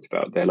that I talked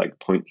about, they're like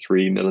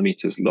 0.3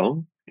 millimeters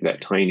long. They're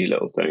tiny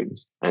little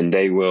things. And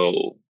they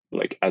will,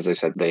 like, as I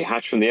said, they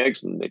hatch from the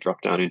eggs and they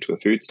drop down into a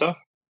foodstuff.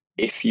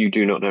 If you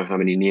do not know how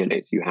many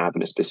neonates you have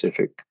in a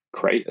specific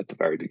crate at the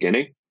very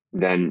beginning,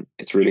 then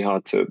it's really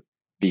hard to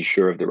be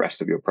sure of the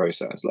rest of your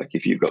process. Like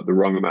if you've got the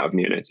wrong amount of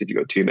neonates, if you've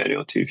got too many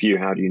or too few,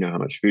 how do you know how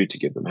much food to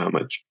give them, how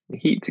much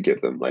heat to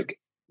give them? Like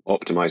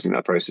optimizing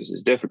that process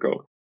is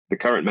difficult. The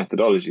current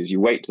methodology is you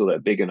wait till they're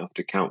big enough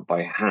to count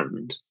by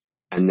hand,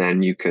 and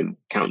then you can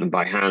count them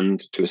by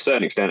hand to a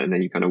certain extent, and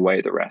then you kind of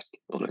weigh the rest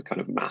on a kind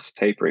of mass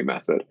tapering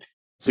method.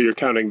 So you're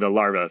counting the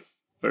larvae,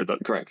 or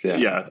correct, yeah.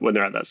 Yeah, when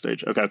they're at that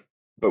stage. Okay.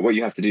 But what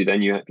you have to do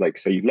then,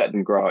 so you've let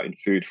them grow out in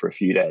food for a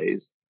few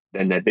days,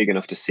 then they're big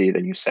enough to see,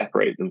 then you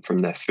separate them from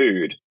their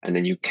food, and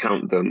then you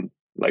count them,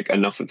 like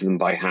enough of them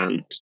by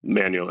hand.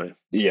 Manually.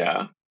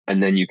 Yeah.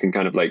 And then you can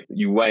kind of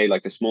you weigh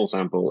like a small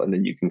sample, and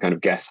then you can kind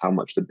of guess how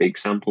much the big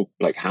sample,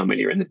 like how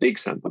many are in the big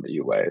sample that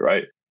you weigh,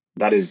 right?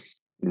 That is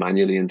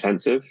manually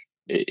intensive.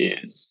 It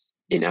is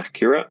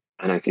inaccurate.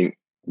 And I think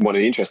one of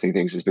the interesting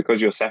things is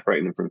because you're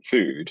separating them from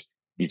food,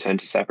 you tend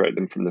to separate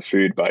them from the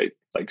food by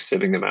like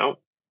sieving them out.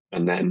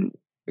 And then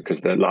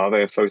because the larvae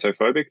are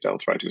photophobic, they'll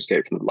try to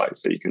escape from the light.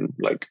 So you can,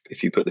 like,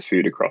 if you put the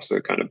food across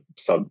a kind of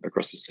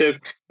across a sieve,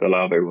 the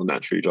larvae will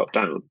naturally drop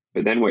down.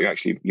 But then what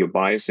you're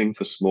biasing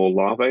for small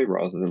larvae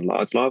rather than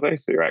large larvae.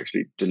 So you're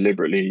actually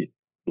deliberately,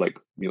 like,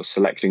 you're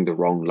selecting the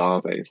wrong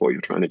larvae if what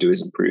you're trying to do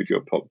is improve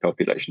your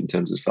population in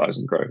terms of size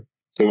and growth.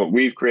 So what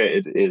we've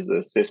created is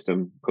a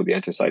system called the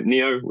ENTOCYCLE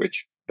Neo,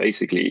 which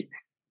basically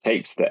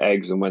takes the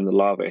eggs, and when the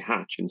larvae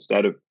hatch,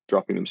 instead of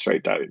dropping them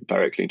straight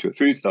directly into a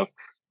foodstuff,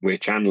 we're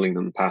channeling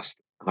them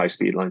past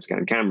high-speed line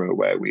scan camera,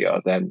 where we are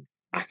then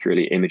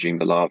accurately imaging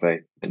the larvae,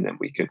 and then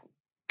we can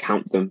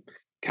count them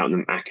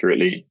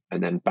accurately,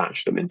 and then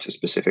batch them into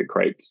specific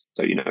crates.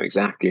 So you know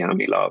exactly how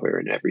many larvae are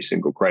in every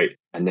single crate.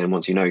 And then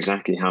once you know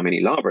exactly how many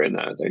larvae are in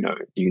there,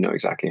 you know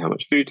exactly how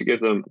much food to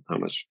give them, how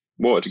much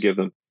water to give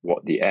them,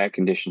 what the air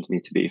conditions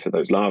need to be for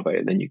those larvae,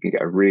 and then you can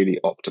get a really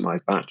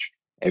optimized batch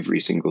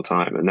every single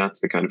time. And that's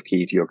the kind of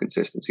key to your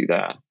consistency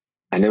there.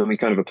 And then we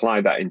kind of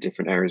apply that in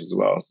different areas as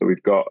well. So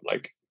we've got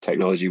like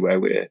technology where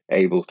we're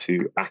able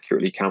to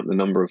accurately count the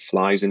number of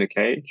flies in a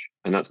cage.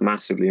 And that's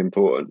massively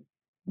important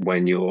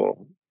when you're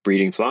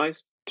breeding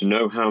flies. To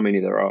know how many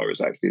there are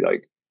is actually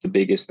like the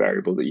biggest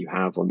variable that you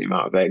have on the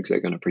amount of eggs they're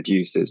going to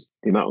produce is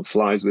the amount of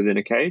flies within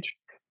a cage.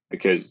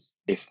 Because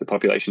if the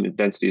population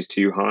density is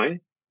too high,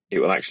 it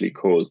will actually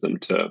cause them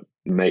to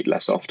mate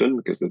less often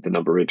because of the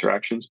number of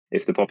interactions.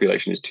 If the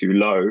population is too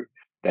low,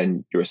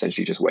 then you're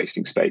essentially just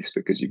wasting space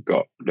because you've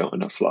got not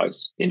enough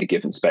flies in a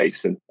given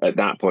space. And at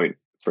that point,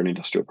 for an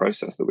industrial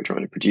process that we're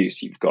trying to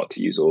produce, you've got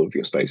to use all of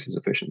your space as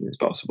efficiently as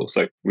possible.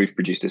 So we've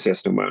produced a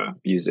system where,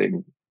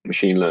 using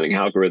machine learning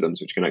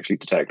algorithms, which can actually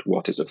detect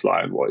what is a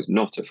fly and what is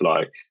not a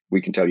fly,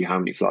 we can tell you how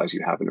many flies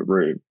you have in a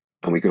room.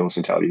 And we can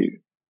also tell you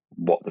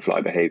what the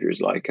fly behavior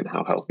is like and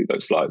how healthy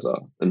those flies are.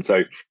 And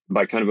so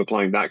by kind of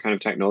applying that kind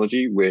of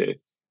technology, we're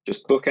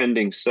just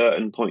bookending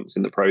certain points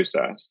in the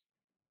process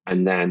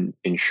and then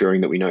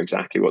ensuring that we know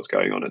exactly what's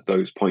going on at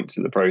those points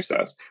in the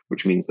process,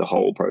 which means the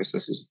whole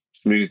process is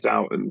smoothed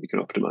out and we can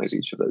optimize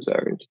each of those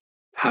areas.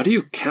 How do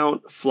you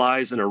count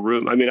flies in a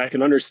room? I mean, I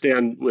can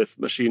understand with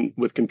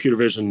computer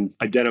vision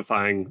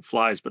identifying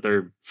flies, but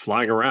they're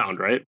flying around,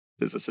 right?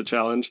 Is this a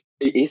challenge?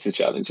 It is a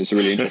challenge. It's a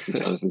really interesting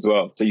challenge as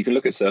well. So you can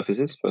look at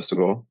surfaces, first of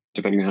all,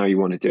 depending on how you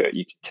want to do it.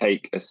 You can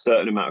take a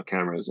certain amount of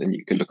cameras and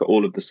you can look at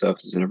all of the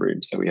surfaces in a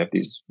room. So we have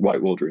these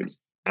white-walled rooms,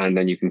 and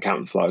then you can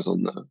count flies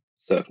on the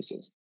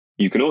surfaces.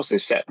 You can also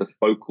set the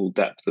focal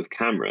depth of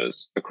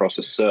cameras across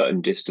a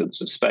certain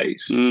distance of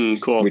space,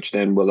 cool. which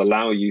then will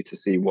allow you to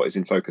see what is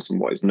in focus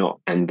and what is not.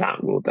 And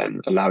that will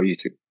then allow you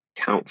to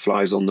count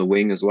flies on the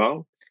wing as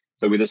well.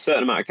 So with a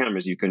certain amount of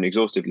cameras, you can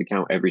exhaustively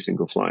count every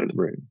single fly in the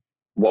room.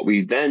 What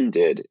we then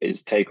did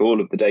is take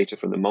all of the data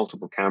from the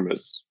multiple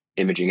cameras,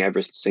 imaging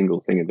every single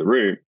thing in the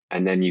room,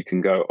 and then you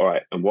can go, all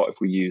right, and what if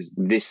we use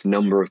this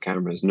number of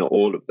cameras, not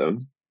all of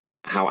them?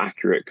 How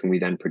accurate can we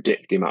then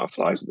predict the amount of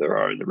flies that there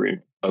are in the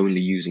room,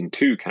 only using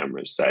 2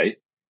 cameras, say?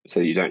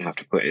 So you don't have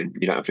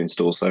to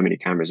install so many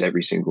cameras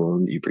every single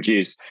one that you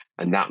produce.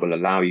 And that will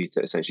allow you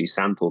to essentially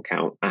sample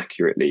count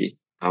accurately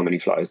how many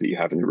flies that you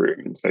have in the room.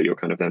 And so you're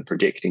kind of then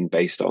predicting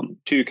based on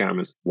 2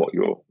 cameras what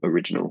your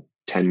original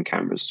 10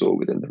 cameras saw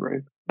within the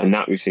room. And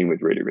that we've seen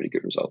with really, really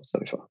good results so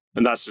far.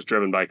 And that's just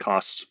driven by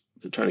cost,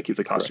 trying to keep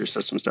the cost of your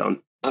systems down.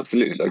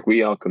 Absolutely. Like,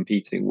 we are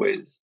competing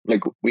with,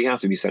 like, we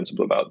have to be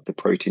sensible about the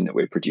protein that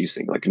we're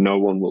producing. Like, no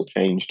one will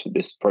change to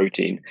this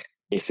protein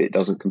if it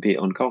doesn't compete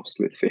on cost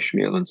with fish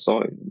meal and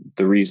soy.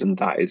 The reason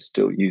that is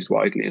still used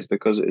widely is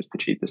because it is the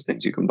cheapest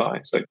things you can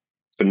buy. So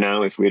For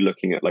now, if we're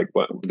looking at like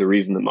what the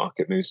reason the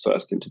market moves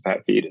first into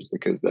pet feed is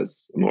because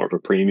there's more of a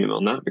premium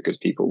on that, because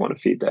people want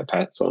to feed their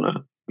pets on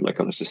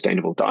a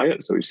sustainable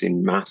diet. So we've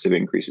seen massive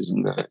increases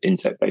in the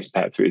insect-based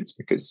pet foods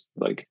because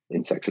like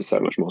insects are so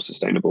much more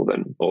sustainable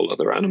than all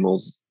other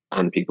animals,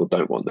 and people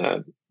don't want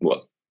a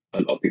lot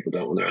of people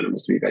don't want their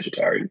animals to be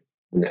vegetarian,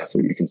 and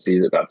therefore you can see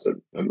that that's a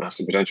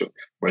massive potential.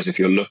 Whereas if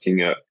you're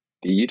looking at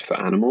feed for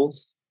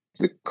animals,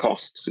 the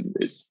cost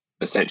is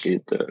essentially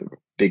the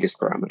biggest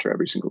parameter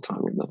every single time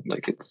on that.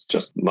 Like it's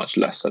just much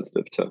less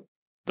sensitive to.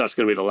 That's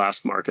going to be the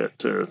last market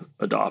to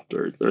adopt,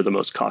 or the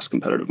most cost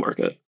competitive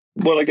market.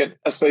 Well, again,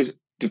 I suppose it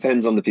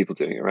depends on the people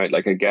doing it, right?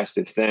 Like I guess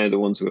if they're the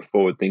ones who are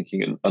forward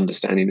thinking and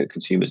understanding that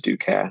consumers do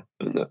care,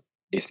 and that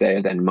if they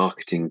are then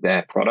marketing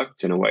their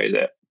products in a way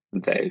that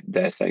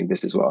they're saying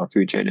this is what our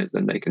food chain is,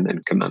 then they can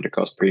then command a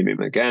cost premium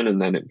again,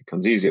 and then it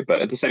becomes easier.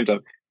 But at the same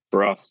time,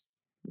 for us,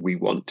 we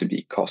want to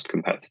be cost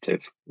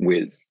competitive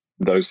with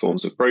those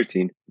forms of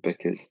protein,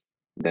 because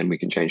then we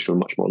can change to a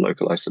much more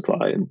localized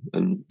supply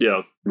and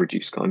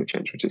reduce climate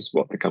change, which is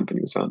what the company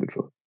was founded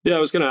for. Yeah, I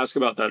was going to ask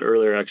about that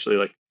earlier, actually.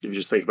 Like, if you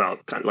just think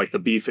about kind of like the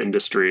beef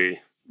industry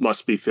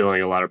must be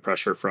feeling a lot of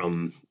pressure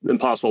from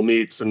Impossible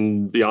Meats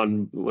and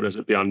Beyond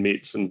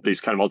Meats and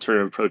these kind of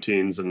alternative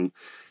proteins, and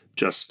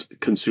just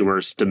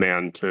consumers'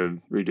 demand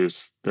to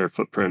reduce their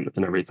footprint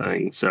and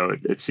everything. So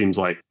it seems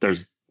like do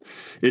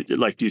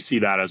you see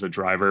that as a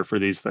driver for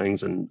these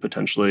things and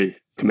potentially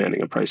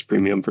commanding a price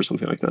premium for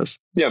something like this?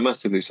 Yeah,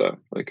 massively so.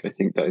 Like I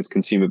think that is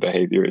consumer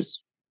behavior is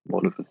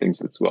one of the things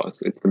that's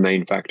it's the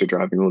main factor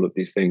driving all of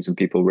these things, and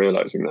people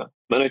realizing that.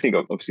 And I think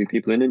obviously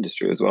people in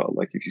industry as well.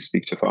 Like if you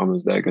speak to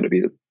farmers, they're going to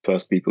be the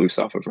first people who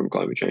suffer from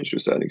climate change to a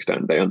certain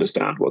extent. They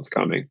understand what's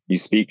coming. You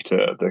speak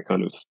to the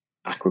kind of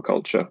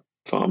aquaculture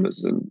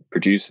farmers and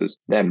producers,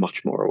 they're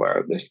much more aware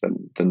of this than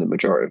the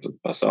majority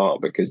of us are,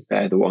 because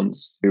they're the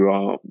ones who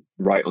are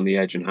right on the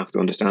edge and have to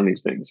understand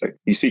these things. So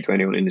you speak to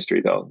anyone in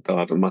industry, they'll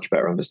have a much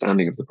better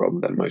understanding of the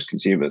problem than most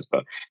consumers,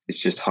 but it's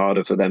just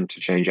harder for them to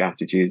change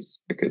attitudes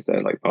because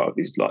they're like part of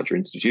these larger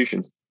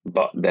institutions.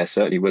 But they're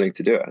certainly willing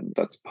to do it, and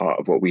that's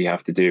part of what we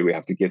have to do. We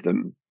have to give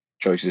them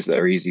choices that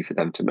are easy for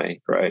them to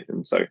make, right?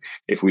 And so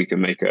if we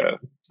can make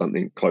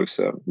something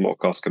closer, more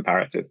cost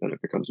comparative, then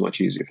it becomes much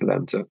easier for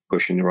them to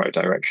push in the right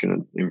direction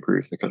and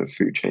improve the kind of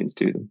food chains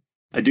to them.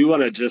 I do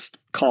want to just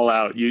call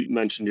out, you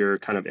mentioned your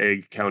kind of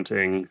egg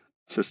counting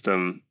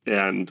system.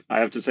 And I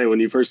have to say, when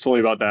you first told me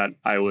about that,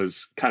 I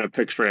was kind of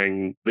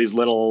picturing these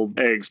little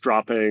eggs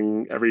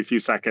dropping every few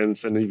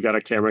seconds, and you've got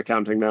a camera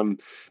counting them.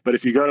 But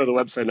if you go to the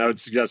website, and I would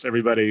suggest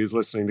everybody who's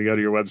listening to go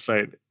to your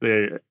website,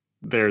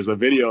 there's a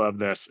video of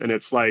this, and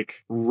it's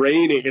like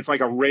raining. It's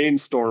like a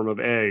rainstorm of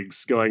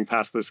eggs going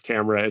past this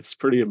camera. It's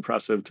pretty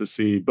impressive to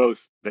see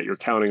both that you're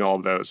counting all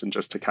of those and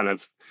just to kind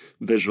of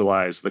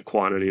visualize the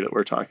quantity that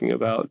we're talking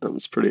about.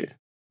 It's pretty.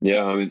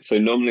 Yeah, I mean, so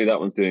normally that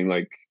one's doing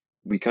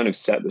we kind of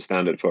set the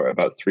standard for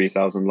about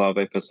 3,000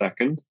 larvae per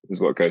second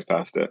is what goes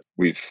past it.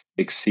 We've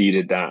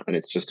exceeded that, and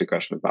it's just a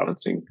question of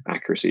balancing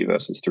accuracy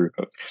versus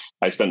throughput.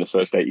 I spent the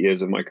first 8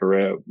 years of my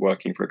career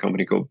working for a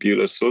company called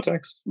Buehler's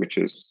Sortex, which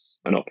is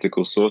an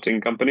optical sorting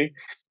company.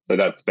 So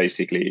that's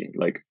basically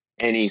like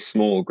any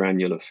small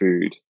granular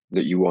food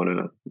that you want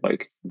to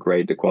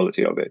grade the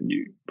quality of it.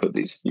 You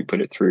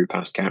put it through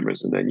past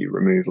cameras, and then you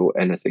remove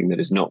anything that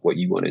is not what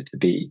you want it to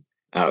be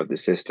out of the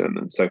system.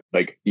 And so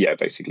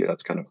basically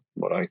that's kind of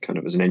what I kind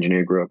of as an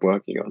engineer grew up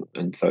working on.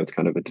 And so it's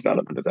kind of a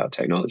development of that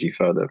technology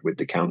further with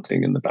the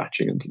counting and the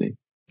batching underneath.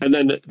 And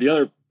then the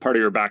other part of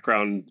your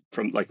background,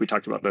 from like we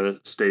talked about the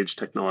stage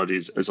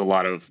technologies, is a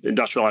lot of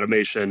industrial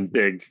automation,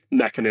 big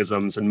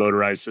mechanisms and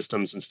motorized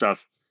systems and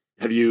stuff.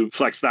 Have you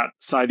flexed that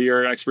side of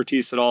your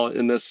expertise at all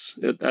in this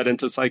at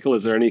ENTOCYCLE?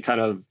 Is there any kind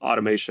of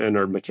automation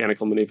or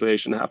mechanical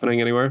manipulation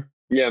happening anywhere?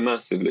 Yeah,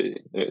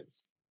 massively.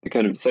 It's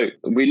so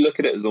we look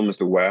at it as almost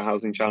a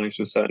warehousing challenge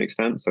to a certain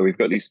extent. So we've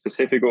got these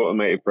specific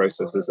automated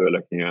processes that we're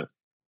looking at.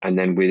 And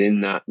then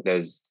within that,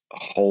 there's a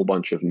whole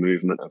bunch of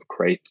movement of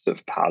crates,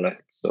 of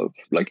pallets, of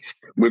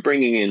we're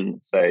bringing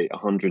in, say,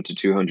 100 to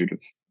 200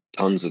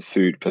 tons of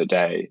food per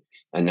day.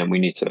 And then we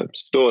need to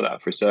store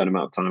that for a certain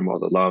amount of time while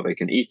the larvae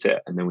can eat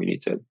it. And then we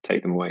need to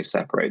take them away,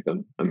 separate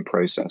them, and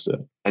process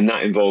it. And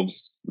that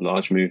involves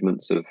large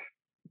movements of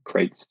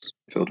crates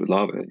filled with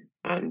larvae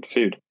and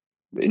food.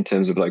 In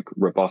terms of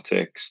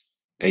robotics,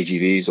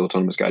 AGVs,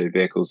 autonomous guided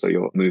vehicles, so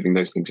you're moving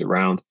those things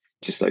around,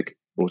 just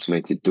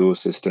automated door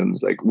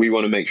systems. We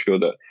want to make sure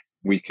that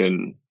we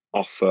can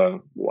offer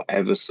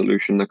whatever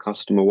solution the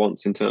customer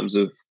wants in terms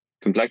of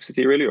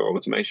complexity, really, or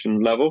automation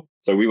level.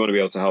 So we want to be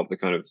able to help the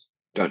kind of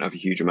don't have a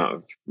huge amount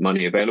of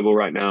money available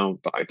right now,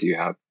 but I do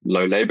have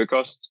low labor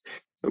costs.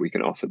 So we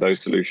can offer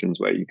those solutions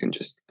where you can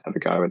just have a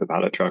guy with a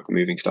pallet truck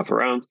moving stuff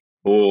around,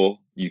 or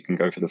you can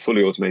go for the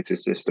fully automated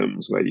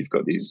systems where you've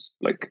got these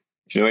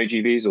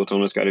AGVs,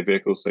 autonomous guided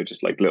vehicles, so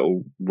just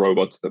little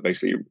robots that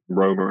basically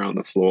roam around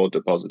the floor,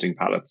 depositing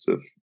pallets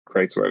of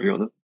crates wherever you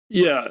want them.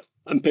 Yeah,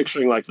 I'm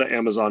picturing the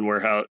Amazon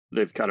warehouse.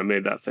 They've kind of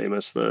made that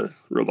famous, the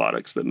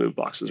robotics that move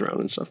boxes around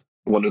and stuff.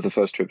 One of the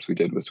first trips we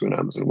did was to an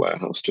Amazon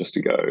warehouse just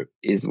to go,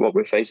 is what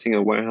we're facing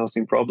a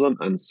warehousing problem?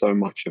 And so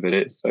much of it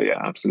is. So yeah,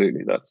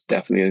 absolutely. That's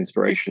definitely an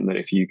inspiration that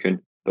if you can,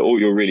 that all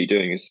you're really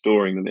doing is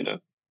storing them in a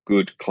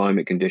good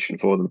climate condition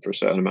for them for a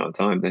certain amount of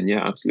time, then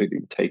yeah, absolutely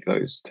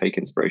take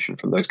inspiration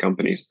from those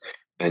companies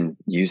and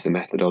use the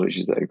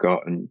methodologies that they've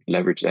got and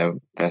leverage their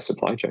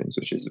supply chains,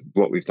 which is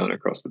what we've done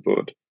across the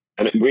board.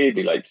 And it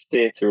really, like,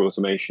 theatre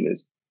automation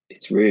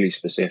it's really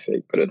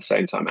specific, but at the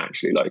same time,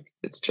 actually, like,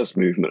 it's just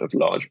movement of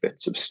large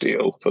bits of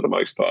steel for the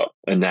most part.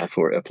 And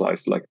therefore it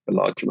applies to like a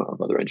large amount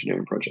of other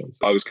engineering projects.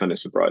 I was kind of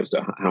surprised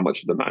at how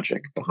much of the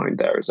magic behind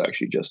there is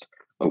actually just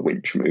a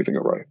winch moving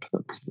a rope.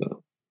 That was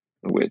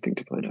a weird thing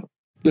to find out.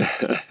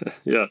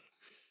 Yeah.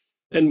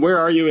 And where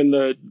are you in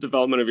the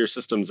development of your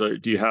systems?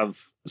 Do you have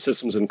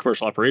systems in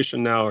commercial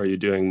operation now? Are you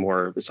doing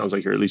more? It sounds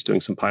like you're at least doing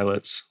some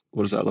pilots.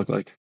 What does that look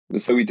like?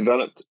 So we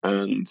developed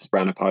and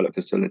ran a pilot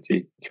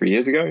facility 3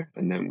 years ago,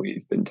 and then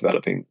we've been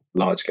developing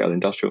large-scale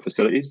industrial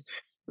facilities.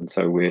 And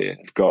so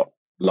we've got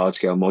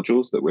large-scale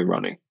modules that we're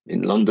running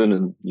in London,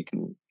 and you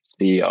can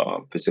see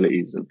our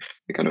facilities and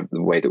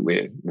the way that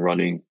we're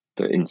running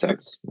the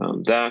insects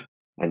there.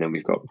 And then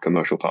we've got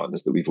commercial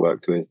partners that we've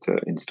worked with to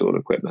install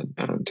equipment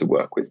and to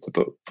work with to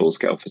put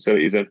full-scale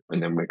facilities in.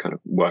 And then we're kind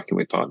of working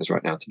with partners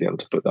right now to be able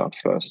to put our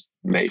first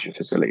major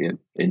facility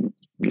in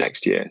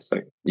next year. So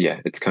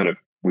yeah, it's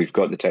we've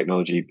got the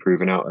technology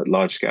proven out at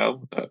large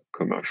scale at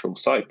commercial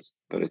sites,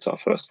 but it's our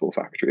first full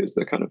factory that's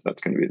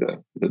going to be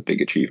the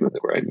big achievement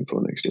that we're aiming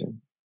for next year.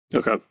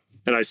 Okay.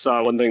 And I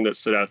saw one thing that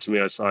stood out to me.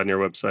 I saw on your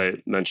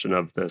website mention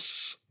of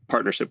this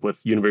partnership with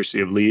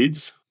University of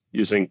Leeds,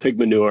 using pig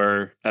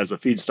manure as a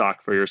feedstock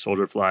for your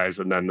soldier flies,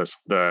 and then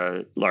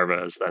the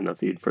larva is then a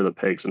feed for the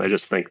pigs. And I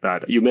just think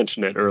that you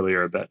mentioned it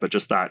earlier a bit, but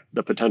just that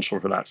the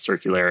potential for that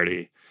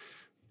circularity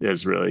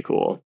is really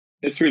cool.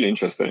 It's really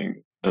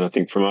interesting. And I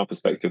think from our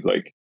perspective,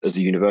 like as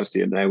a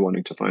university, and they're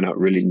wanting to find out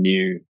really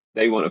new,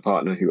 they want a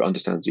partner who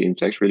understands the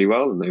insects really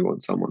well, and they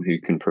want someone who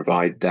can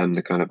provide them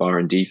the kind of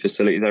R&D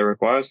facility they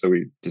require. So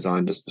we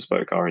designed this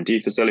bespoke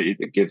R&D facility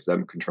that gives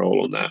them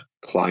control on their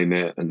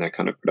climate and their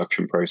kind of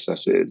production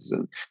processes,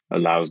 and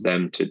allows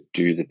them to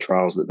do the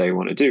trials that they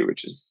want to do,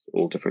 which is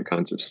all different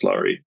kinds of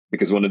slurry.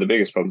 Because one of the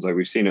biggest problems, like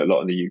we've seen it a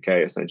lot in the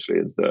UK, essentially,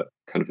 is that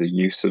kind of the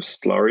use of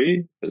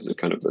slurry as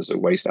a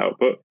waste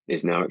output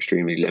is now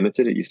extremely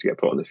limited. It used to get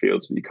put on the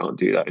fields, but you can't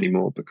do that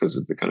anymore because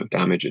of the kind of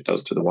damage it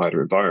does to the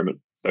wider environment.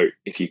 So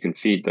if you can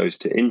feed those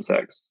to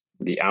insects,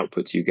 the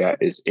output you get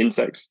is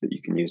insects that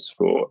you can use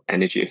for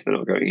energy if they're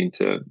not going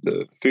into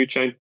the food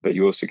chain. But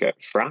you also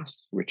get frass,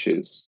 which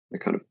is the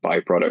kind of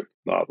byproduct,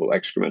 larval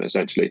excrement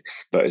essentially,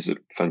 but is a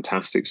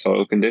fantastic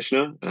soil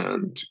conditioner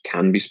and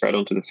can be spread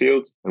onto the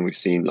fields. And we've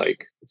seen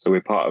so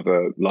we're part of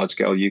a large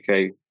scale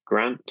UK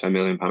grant, £10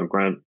 million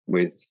grant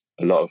with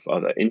a lot of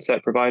other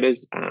insect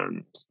providers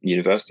and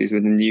universities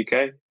within the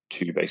UK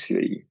to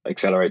basically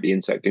accelerate the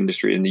insect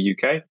industry in the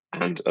UK.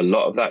 And a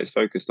lot of that is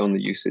focused on the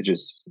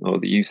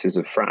uses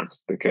of frass,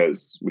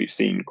 because we've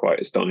seen quite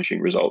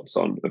astonishing results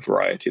on a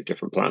variety of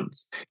different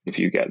plants. If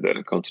you get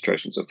the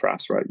concentrations of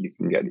frass right, you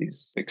can get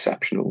these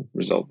exceptional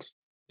results.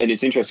 And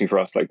it's interesting for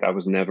us, that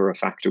was never a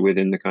factor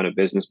within the kind of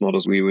business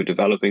models we were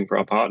developing for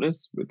our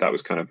partners. That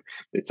was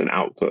it's an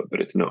output, but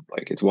it's not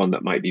it's one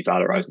that might be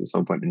valorized at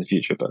some point in the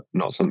future, but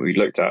not something we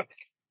looked at.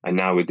 And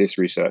now with this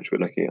research, we're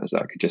looking at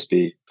that could just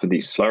be for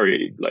these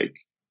slurry,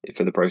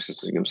 for the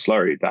processing of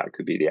slurry, that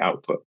could be the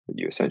output.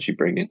 You essentially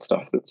bring in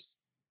stuff that's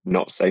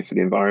not safe for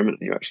the environment,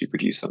 and you actually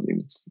produce something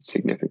that's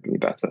significantly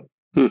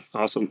better.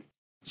 Awesome.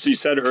 So you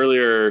said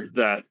earlier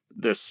that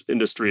this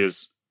industry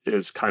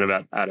is kind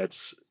of at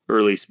its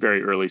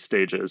very early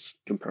stages,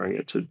 comparing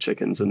it to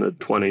chickens in the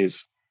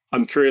 20s.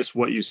 I'm curious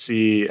what you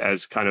see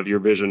as kind of your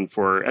vision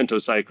for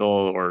ENTOCYCLE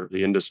or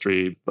the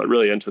industry, but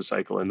really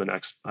ENTOCYCLE in the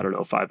next,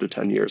 5 to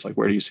 10 years.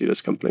 Where do you see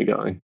this company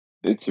going?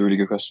 It's a really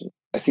good question.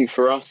 I think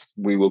for us,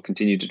 we will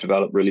continue to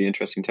develop really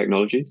interesting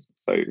technologies.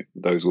 So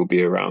those will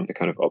be around the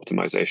kind of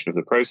optimization of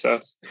the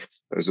process.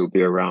 Those will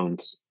be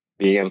around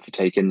being able to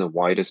take in the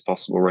widest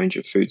possible range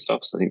of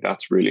foodstuffs. I think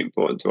that's really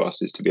important to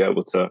us, is to be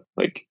able to,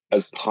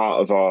 as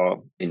part of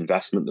our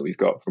investment that we've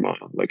got from our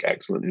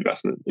excellent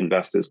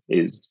investors,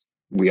 is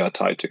we are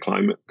tied to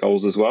climate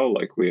goals as well.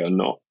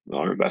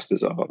 Our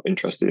investors are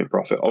interested in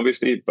profit,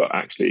 obviously, but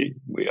actually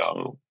we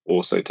are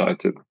also tied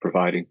to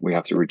providing, we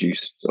have to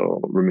reduce or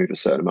remove a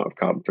certain amount of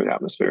carbon from the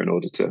atmosphere in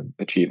order to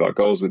achieve our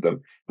goals with them,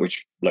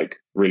 which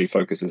really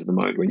focuses the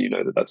mind when you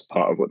know that that's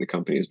part of what the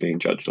company is being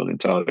judged on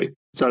entirely.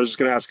 So I was just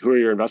going to ask, who are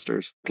your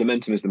investors?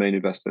 Clementum is the main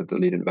investor, the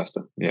lead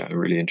investor. Yeah, a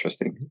really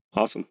interesting,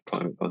 awesome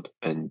climate fund.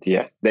 And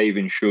yeah, they've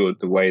ensured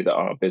the way that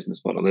our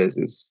business model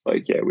is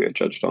we are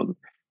judged on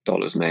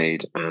dollars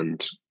made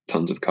and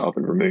tons of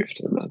carbon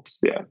removed. And that's,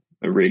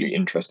 a really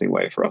interesting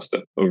way for us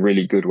a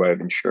really good way of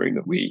ensuring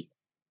that we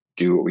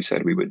do what we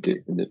said we would do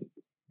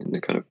in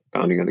the kind of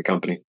founding of the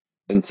company.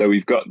 And so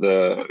we've got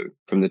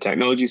from the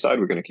technology side,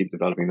 we're going to keep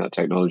developing that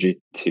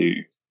technology to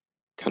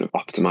kind of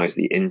optimize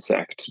the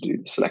insect, to do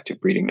the selective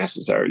breeding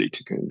necessarily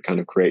to kind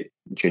of create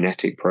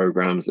genetic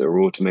programs that are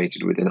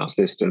automated within our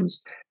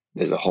systems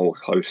there's a whole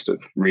host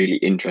of really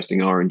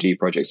interesting R&D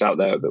projects out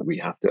there that we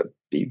have to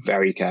be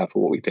very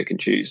careful what we pick and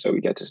choose, so we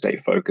get to stay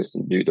focused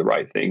and do the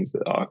right things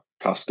that our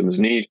customers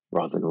need,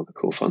 rather than all the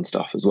cool fun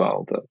stuff as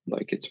well that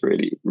like it's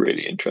really,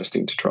 really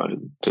interesting to try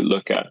and to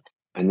look at.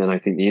 And then I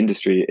think the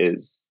industry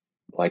is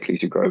likely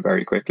to grow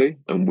very quickly,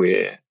 and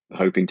we're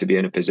hoping to be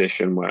in a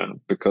position where,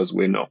 because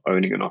we're not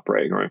owning and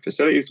operating our own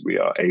facilities, we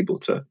are able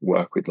to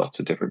work with lots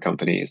of different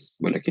companies.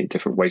 We're looking at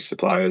different waste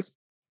suppliers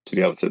to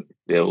be able to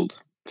build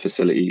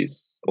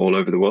facilities all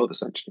over the world,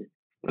 essentially.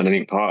 And I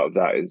think part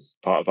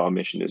of our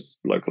mission is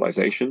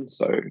localization.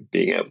 So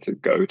being able to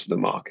go to the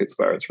markets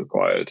where it's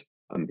required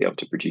and be able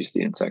to produce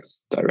the insects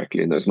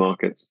directly in those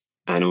markets.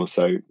 And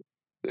also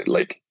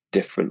like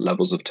different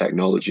levels of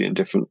technology and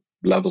different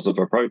levels of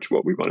approach.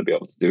 What we want to be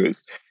able to do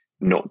is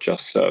not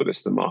just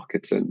service the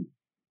markets in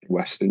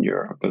Western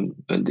Europe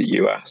and the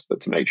US, but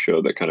to make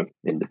sure that kind of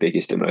in the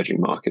biggest emerging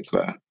markets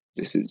where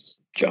this is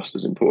just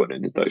as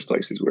important, in those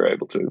places we're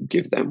able to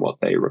give them what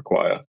they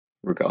require,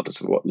 regardless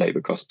of what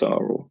labor costs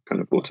are or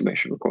kind of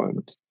automation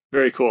requirements.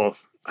 Very cool.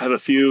 I have a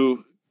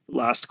few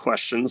last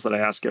questions that I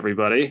ask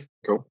everybody.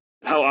 Cool.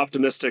 How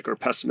optimistic or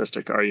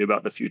pessimistic are you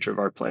about the future of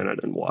our planet,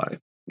 and why?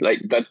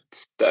 Like that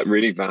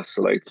really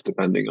vacillates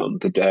depending on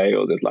the day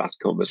or the last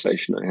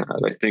conversation I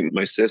had. I think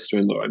my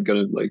sister-in-law, I'm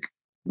going to like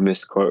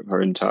misquote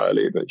her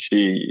entirely, but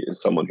she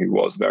is someone who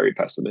was very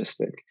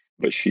pessimistic.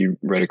 But she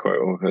read a quote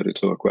or heard a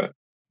talk where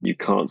you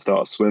can't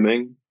start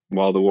swimming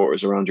while the water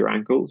is around your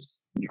ankles.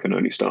 You can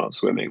only start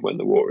swimming when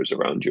the water is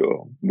around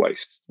your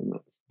waist. And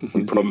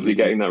I'm probably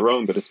getting that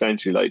wrong, but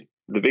essentially, like,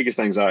 the biggest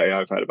anxiety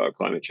I've had about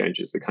climate change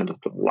is the kind of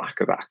the lack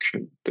of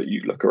action, that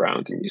you look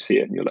around and you see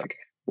it and you're like,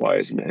 why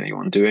isn't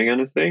anyone doing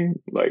anything?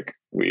 Like,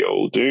 we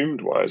all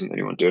doomed. Why isn't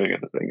anyone doing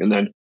anything? And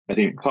then I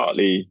think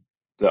partly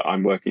that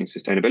I'm working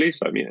sustainability.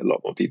 So I meet a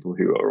lot more people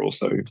who are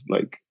also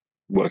like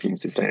working in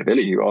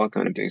sustainability, who are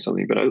kind of doing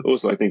something. But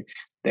also I think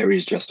there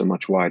is just a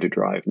much wider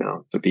drive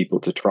now for people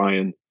to try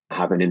and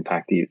have an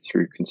impact either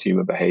through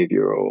consumer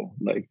behavior or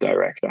like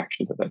direct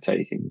action that they're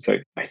taking. So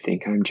I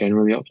think I'm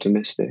generally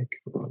optimistic,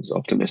 or as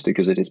optimistic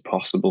as it is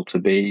possible to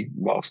be,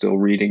 while still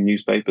reading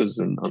newspapers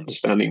and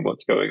understanding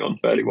what's going on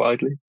fairly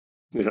widely.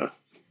 Yeah,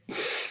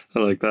 I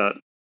like that.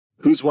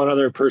 Who's one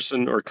other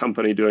person or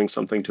company doing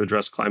something to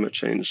address climate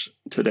change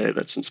today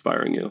that's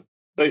inspiring you?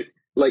 So,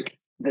 like,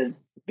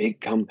 there's big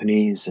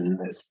companies and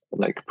there's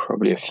like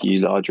probably a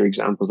few larger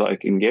examples that I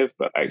can give,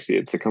 but actually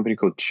it's a company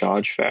called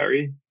Charge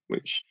Fairy,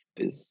 which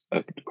is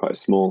quite a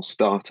small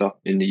startup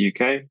in the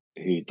UK,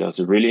 who does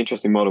a really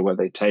interesting model where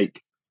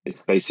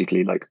it's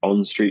basically like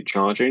on-street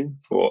charging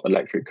for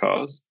electric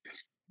cars,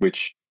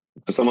 which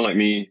for someone like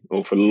me,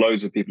 or for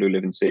loads of people who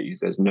live in cities,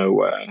 there's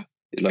nowhere.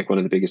 Like, one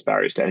of the biggest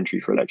barriers to entry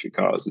for electric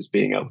cars is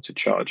being able to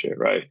charge it,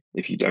 right?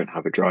 If you don't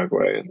have a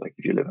driveway, and like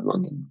if you live in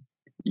London,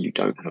 you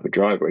don't have a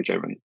driveway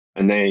generally.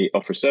 And they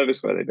offer a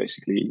service where they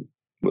basically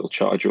will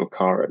charge your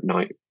car at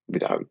night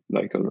without,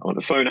 like, on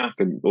a phone app,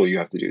 and all you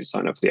have to do is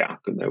sign up for the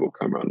app and they will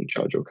come around and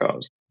charge your car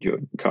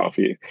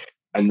for you.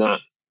 And that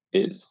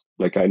is,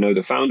 like, I know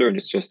the founder, and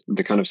it's just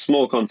the kind of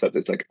small concept.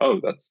 It's like, oh,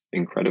 that's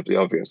incredibly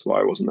obvious.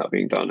 Why wasn't that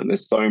being done? And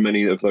there's so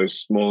many of those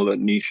smaller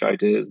niche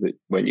ideas that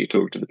when you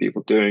talk to the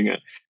people doing it,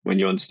 when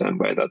you understand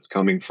where that's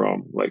coming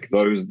from, like,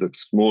 those are the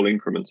small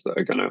increments that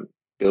are going to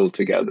build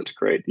together to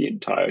create the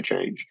entire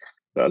change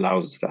that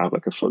allows us to have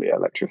like a fully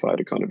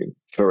electrified economy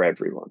for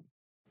everyone.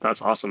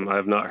 That's awesome. I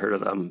have not heard of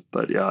them,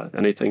 but yeah,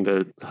 anything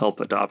to help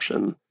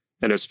adoption.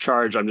 And it's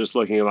Charge, I'm just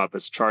looking them up.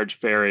 It's Charge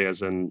Fairy,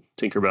 as in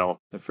Tinkerbell.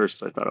 At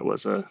first I thought it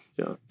was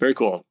very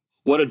cool.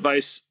 What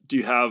advice do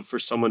you have for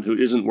someone who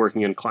isn't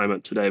working in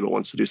climate today, but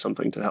wants to do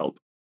something to help?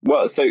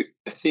 Well, so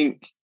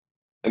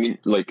I mean,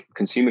 like,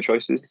 consumer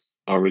choices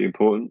are really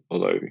important,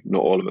 although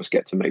not all of us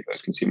get to make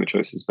those consumer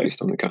choices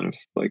based on the kind of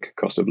like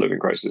cost of living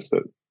crisis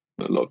that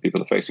a lot of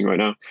people are facing right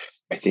now.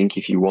 I think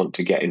if you want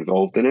to get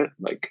involved in it,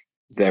 like,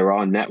 there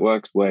are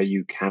networks where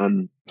you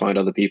can find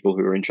other people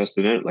who are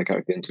interested in it. Like,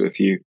 I've been to a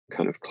few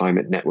kind of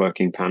climate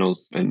networking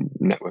panels and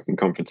networking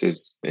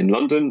conferences in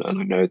London, and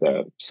I know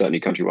they're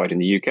certainly countrywide in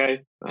the UK,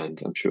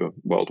 and I'm sure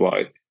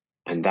worldwide.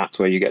 And that's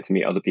where you get to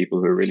meet other people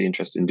who are really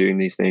interested in doing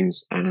these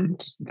things.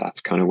 And that's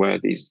kind of where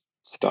these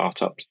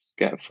startups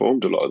get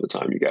formed a lot of the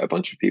time. You get a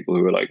bunch of people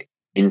who are like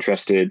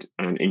interested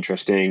and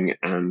interesting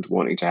and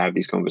wanting to have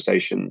these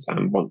conversations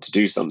and want to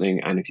do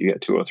something. And if you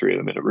get two or three of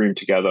them in a room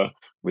together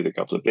with a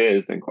couple of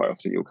beers, then quite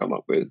often you'll come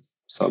up with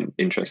some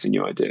interesting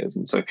new ideas.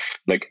 And so,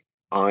 like,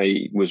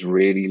 I was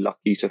really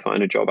lucky to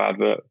find a job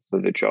advert for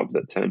the job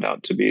that turned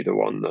out to be the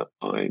one that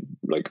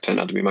turned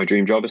out to be my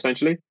dream job,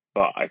 essentially.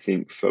 But I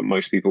think for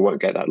most people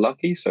won't get that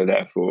lucky. So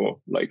therefore,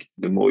 like,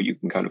 the more you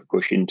can kind of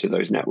push into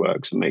those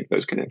networks and make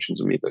those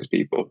connections and meet those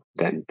people,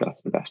 then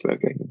that's the best way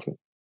of getting into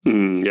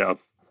it. Yeah,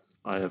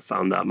 I have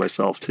found that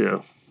myself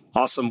too.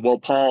 Awesome. Well,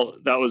 Paul,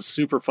 that was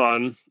super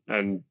fun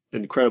and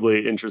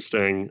incredibly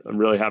interesting. I'm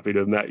really happy to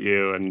have met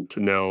you and to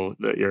know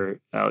that you're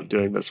out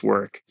doing this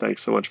work.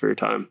 Thanks so much for your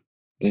time.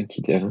 Thank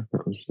you, Dan.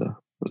 That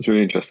was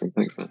really interesting.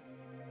 Thanks, man.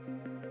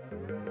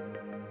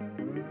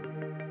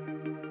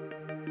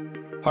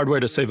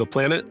 Hardware to Save a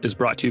Planet is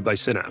brought to you by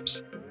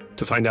Synapse.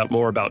 To find out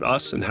more about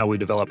us and how we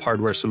develop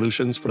hardware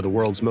solutions for the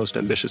world's most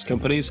ambitious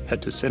companies,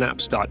 head to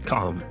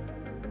synapse.com.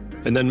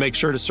 And then make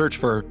sure to search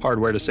for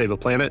Hardware to Save a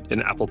Planet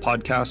in Apple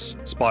Podcasts,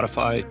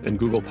 Spotify, and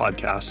Google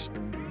Podcasts,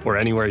 or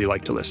anywhere you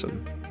like to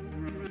listen.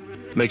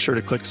 Make sure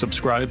to click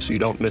subscribe so you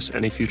don't miss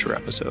any future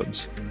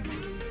episodes.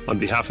 On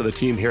behalf of the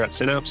team here at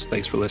Synapse,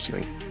 thanks for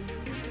listening.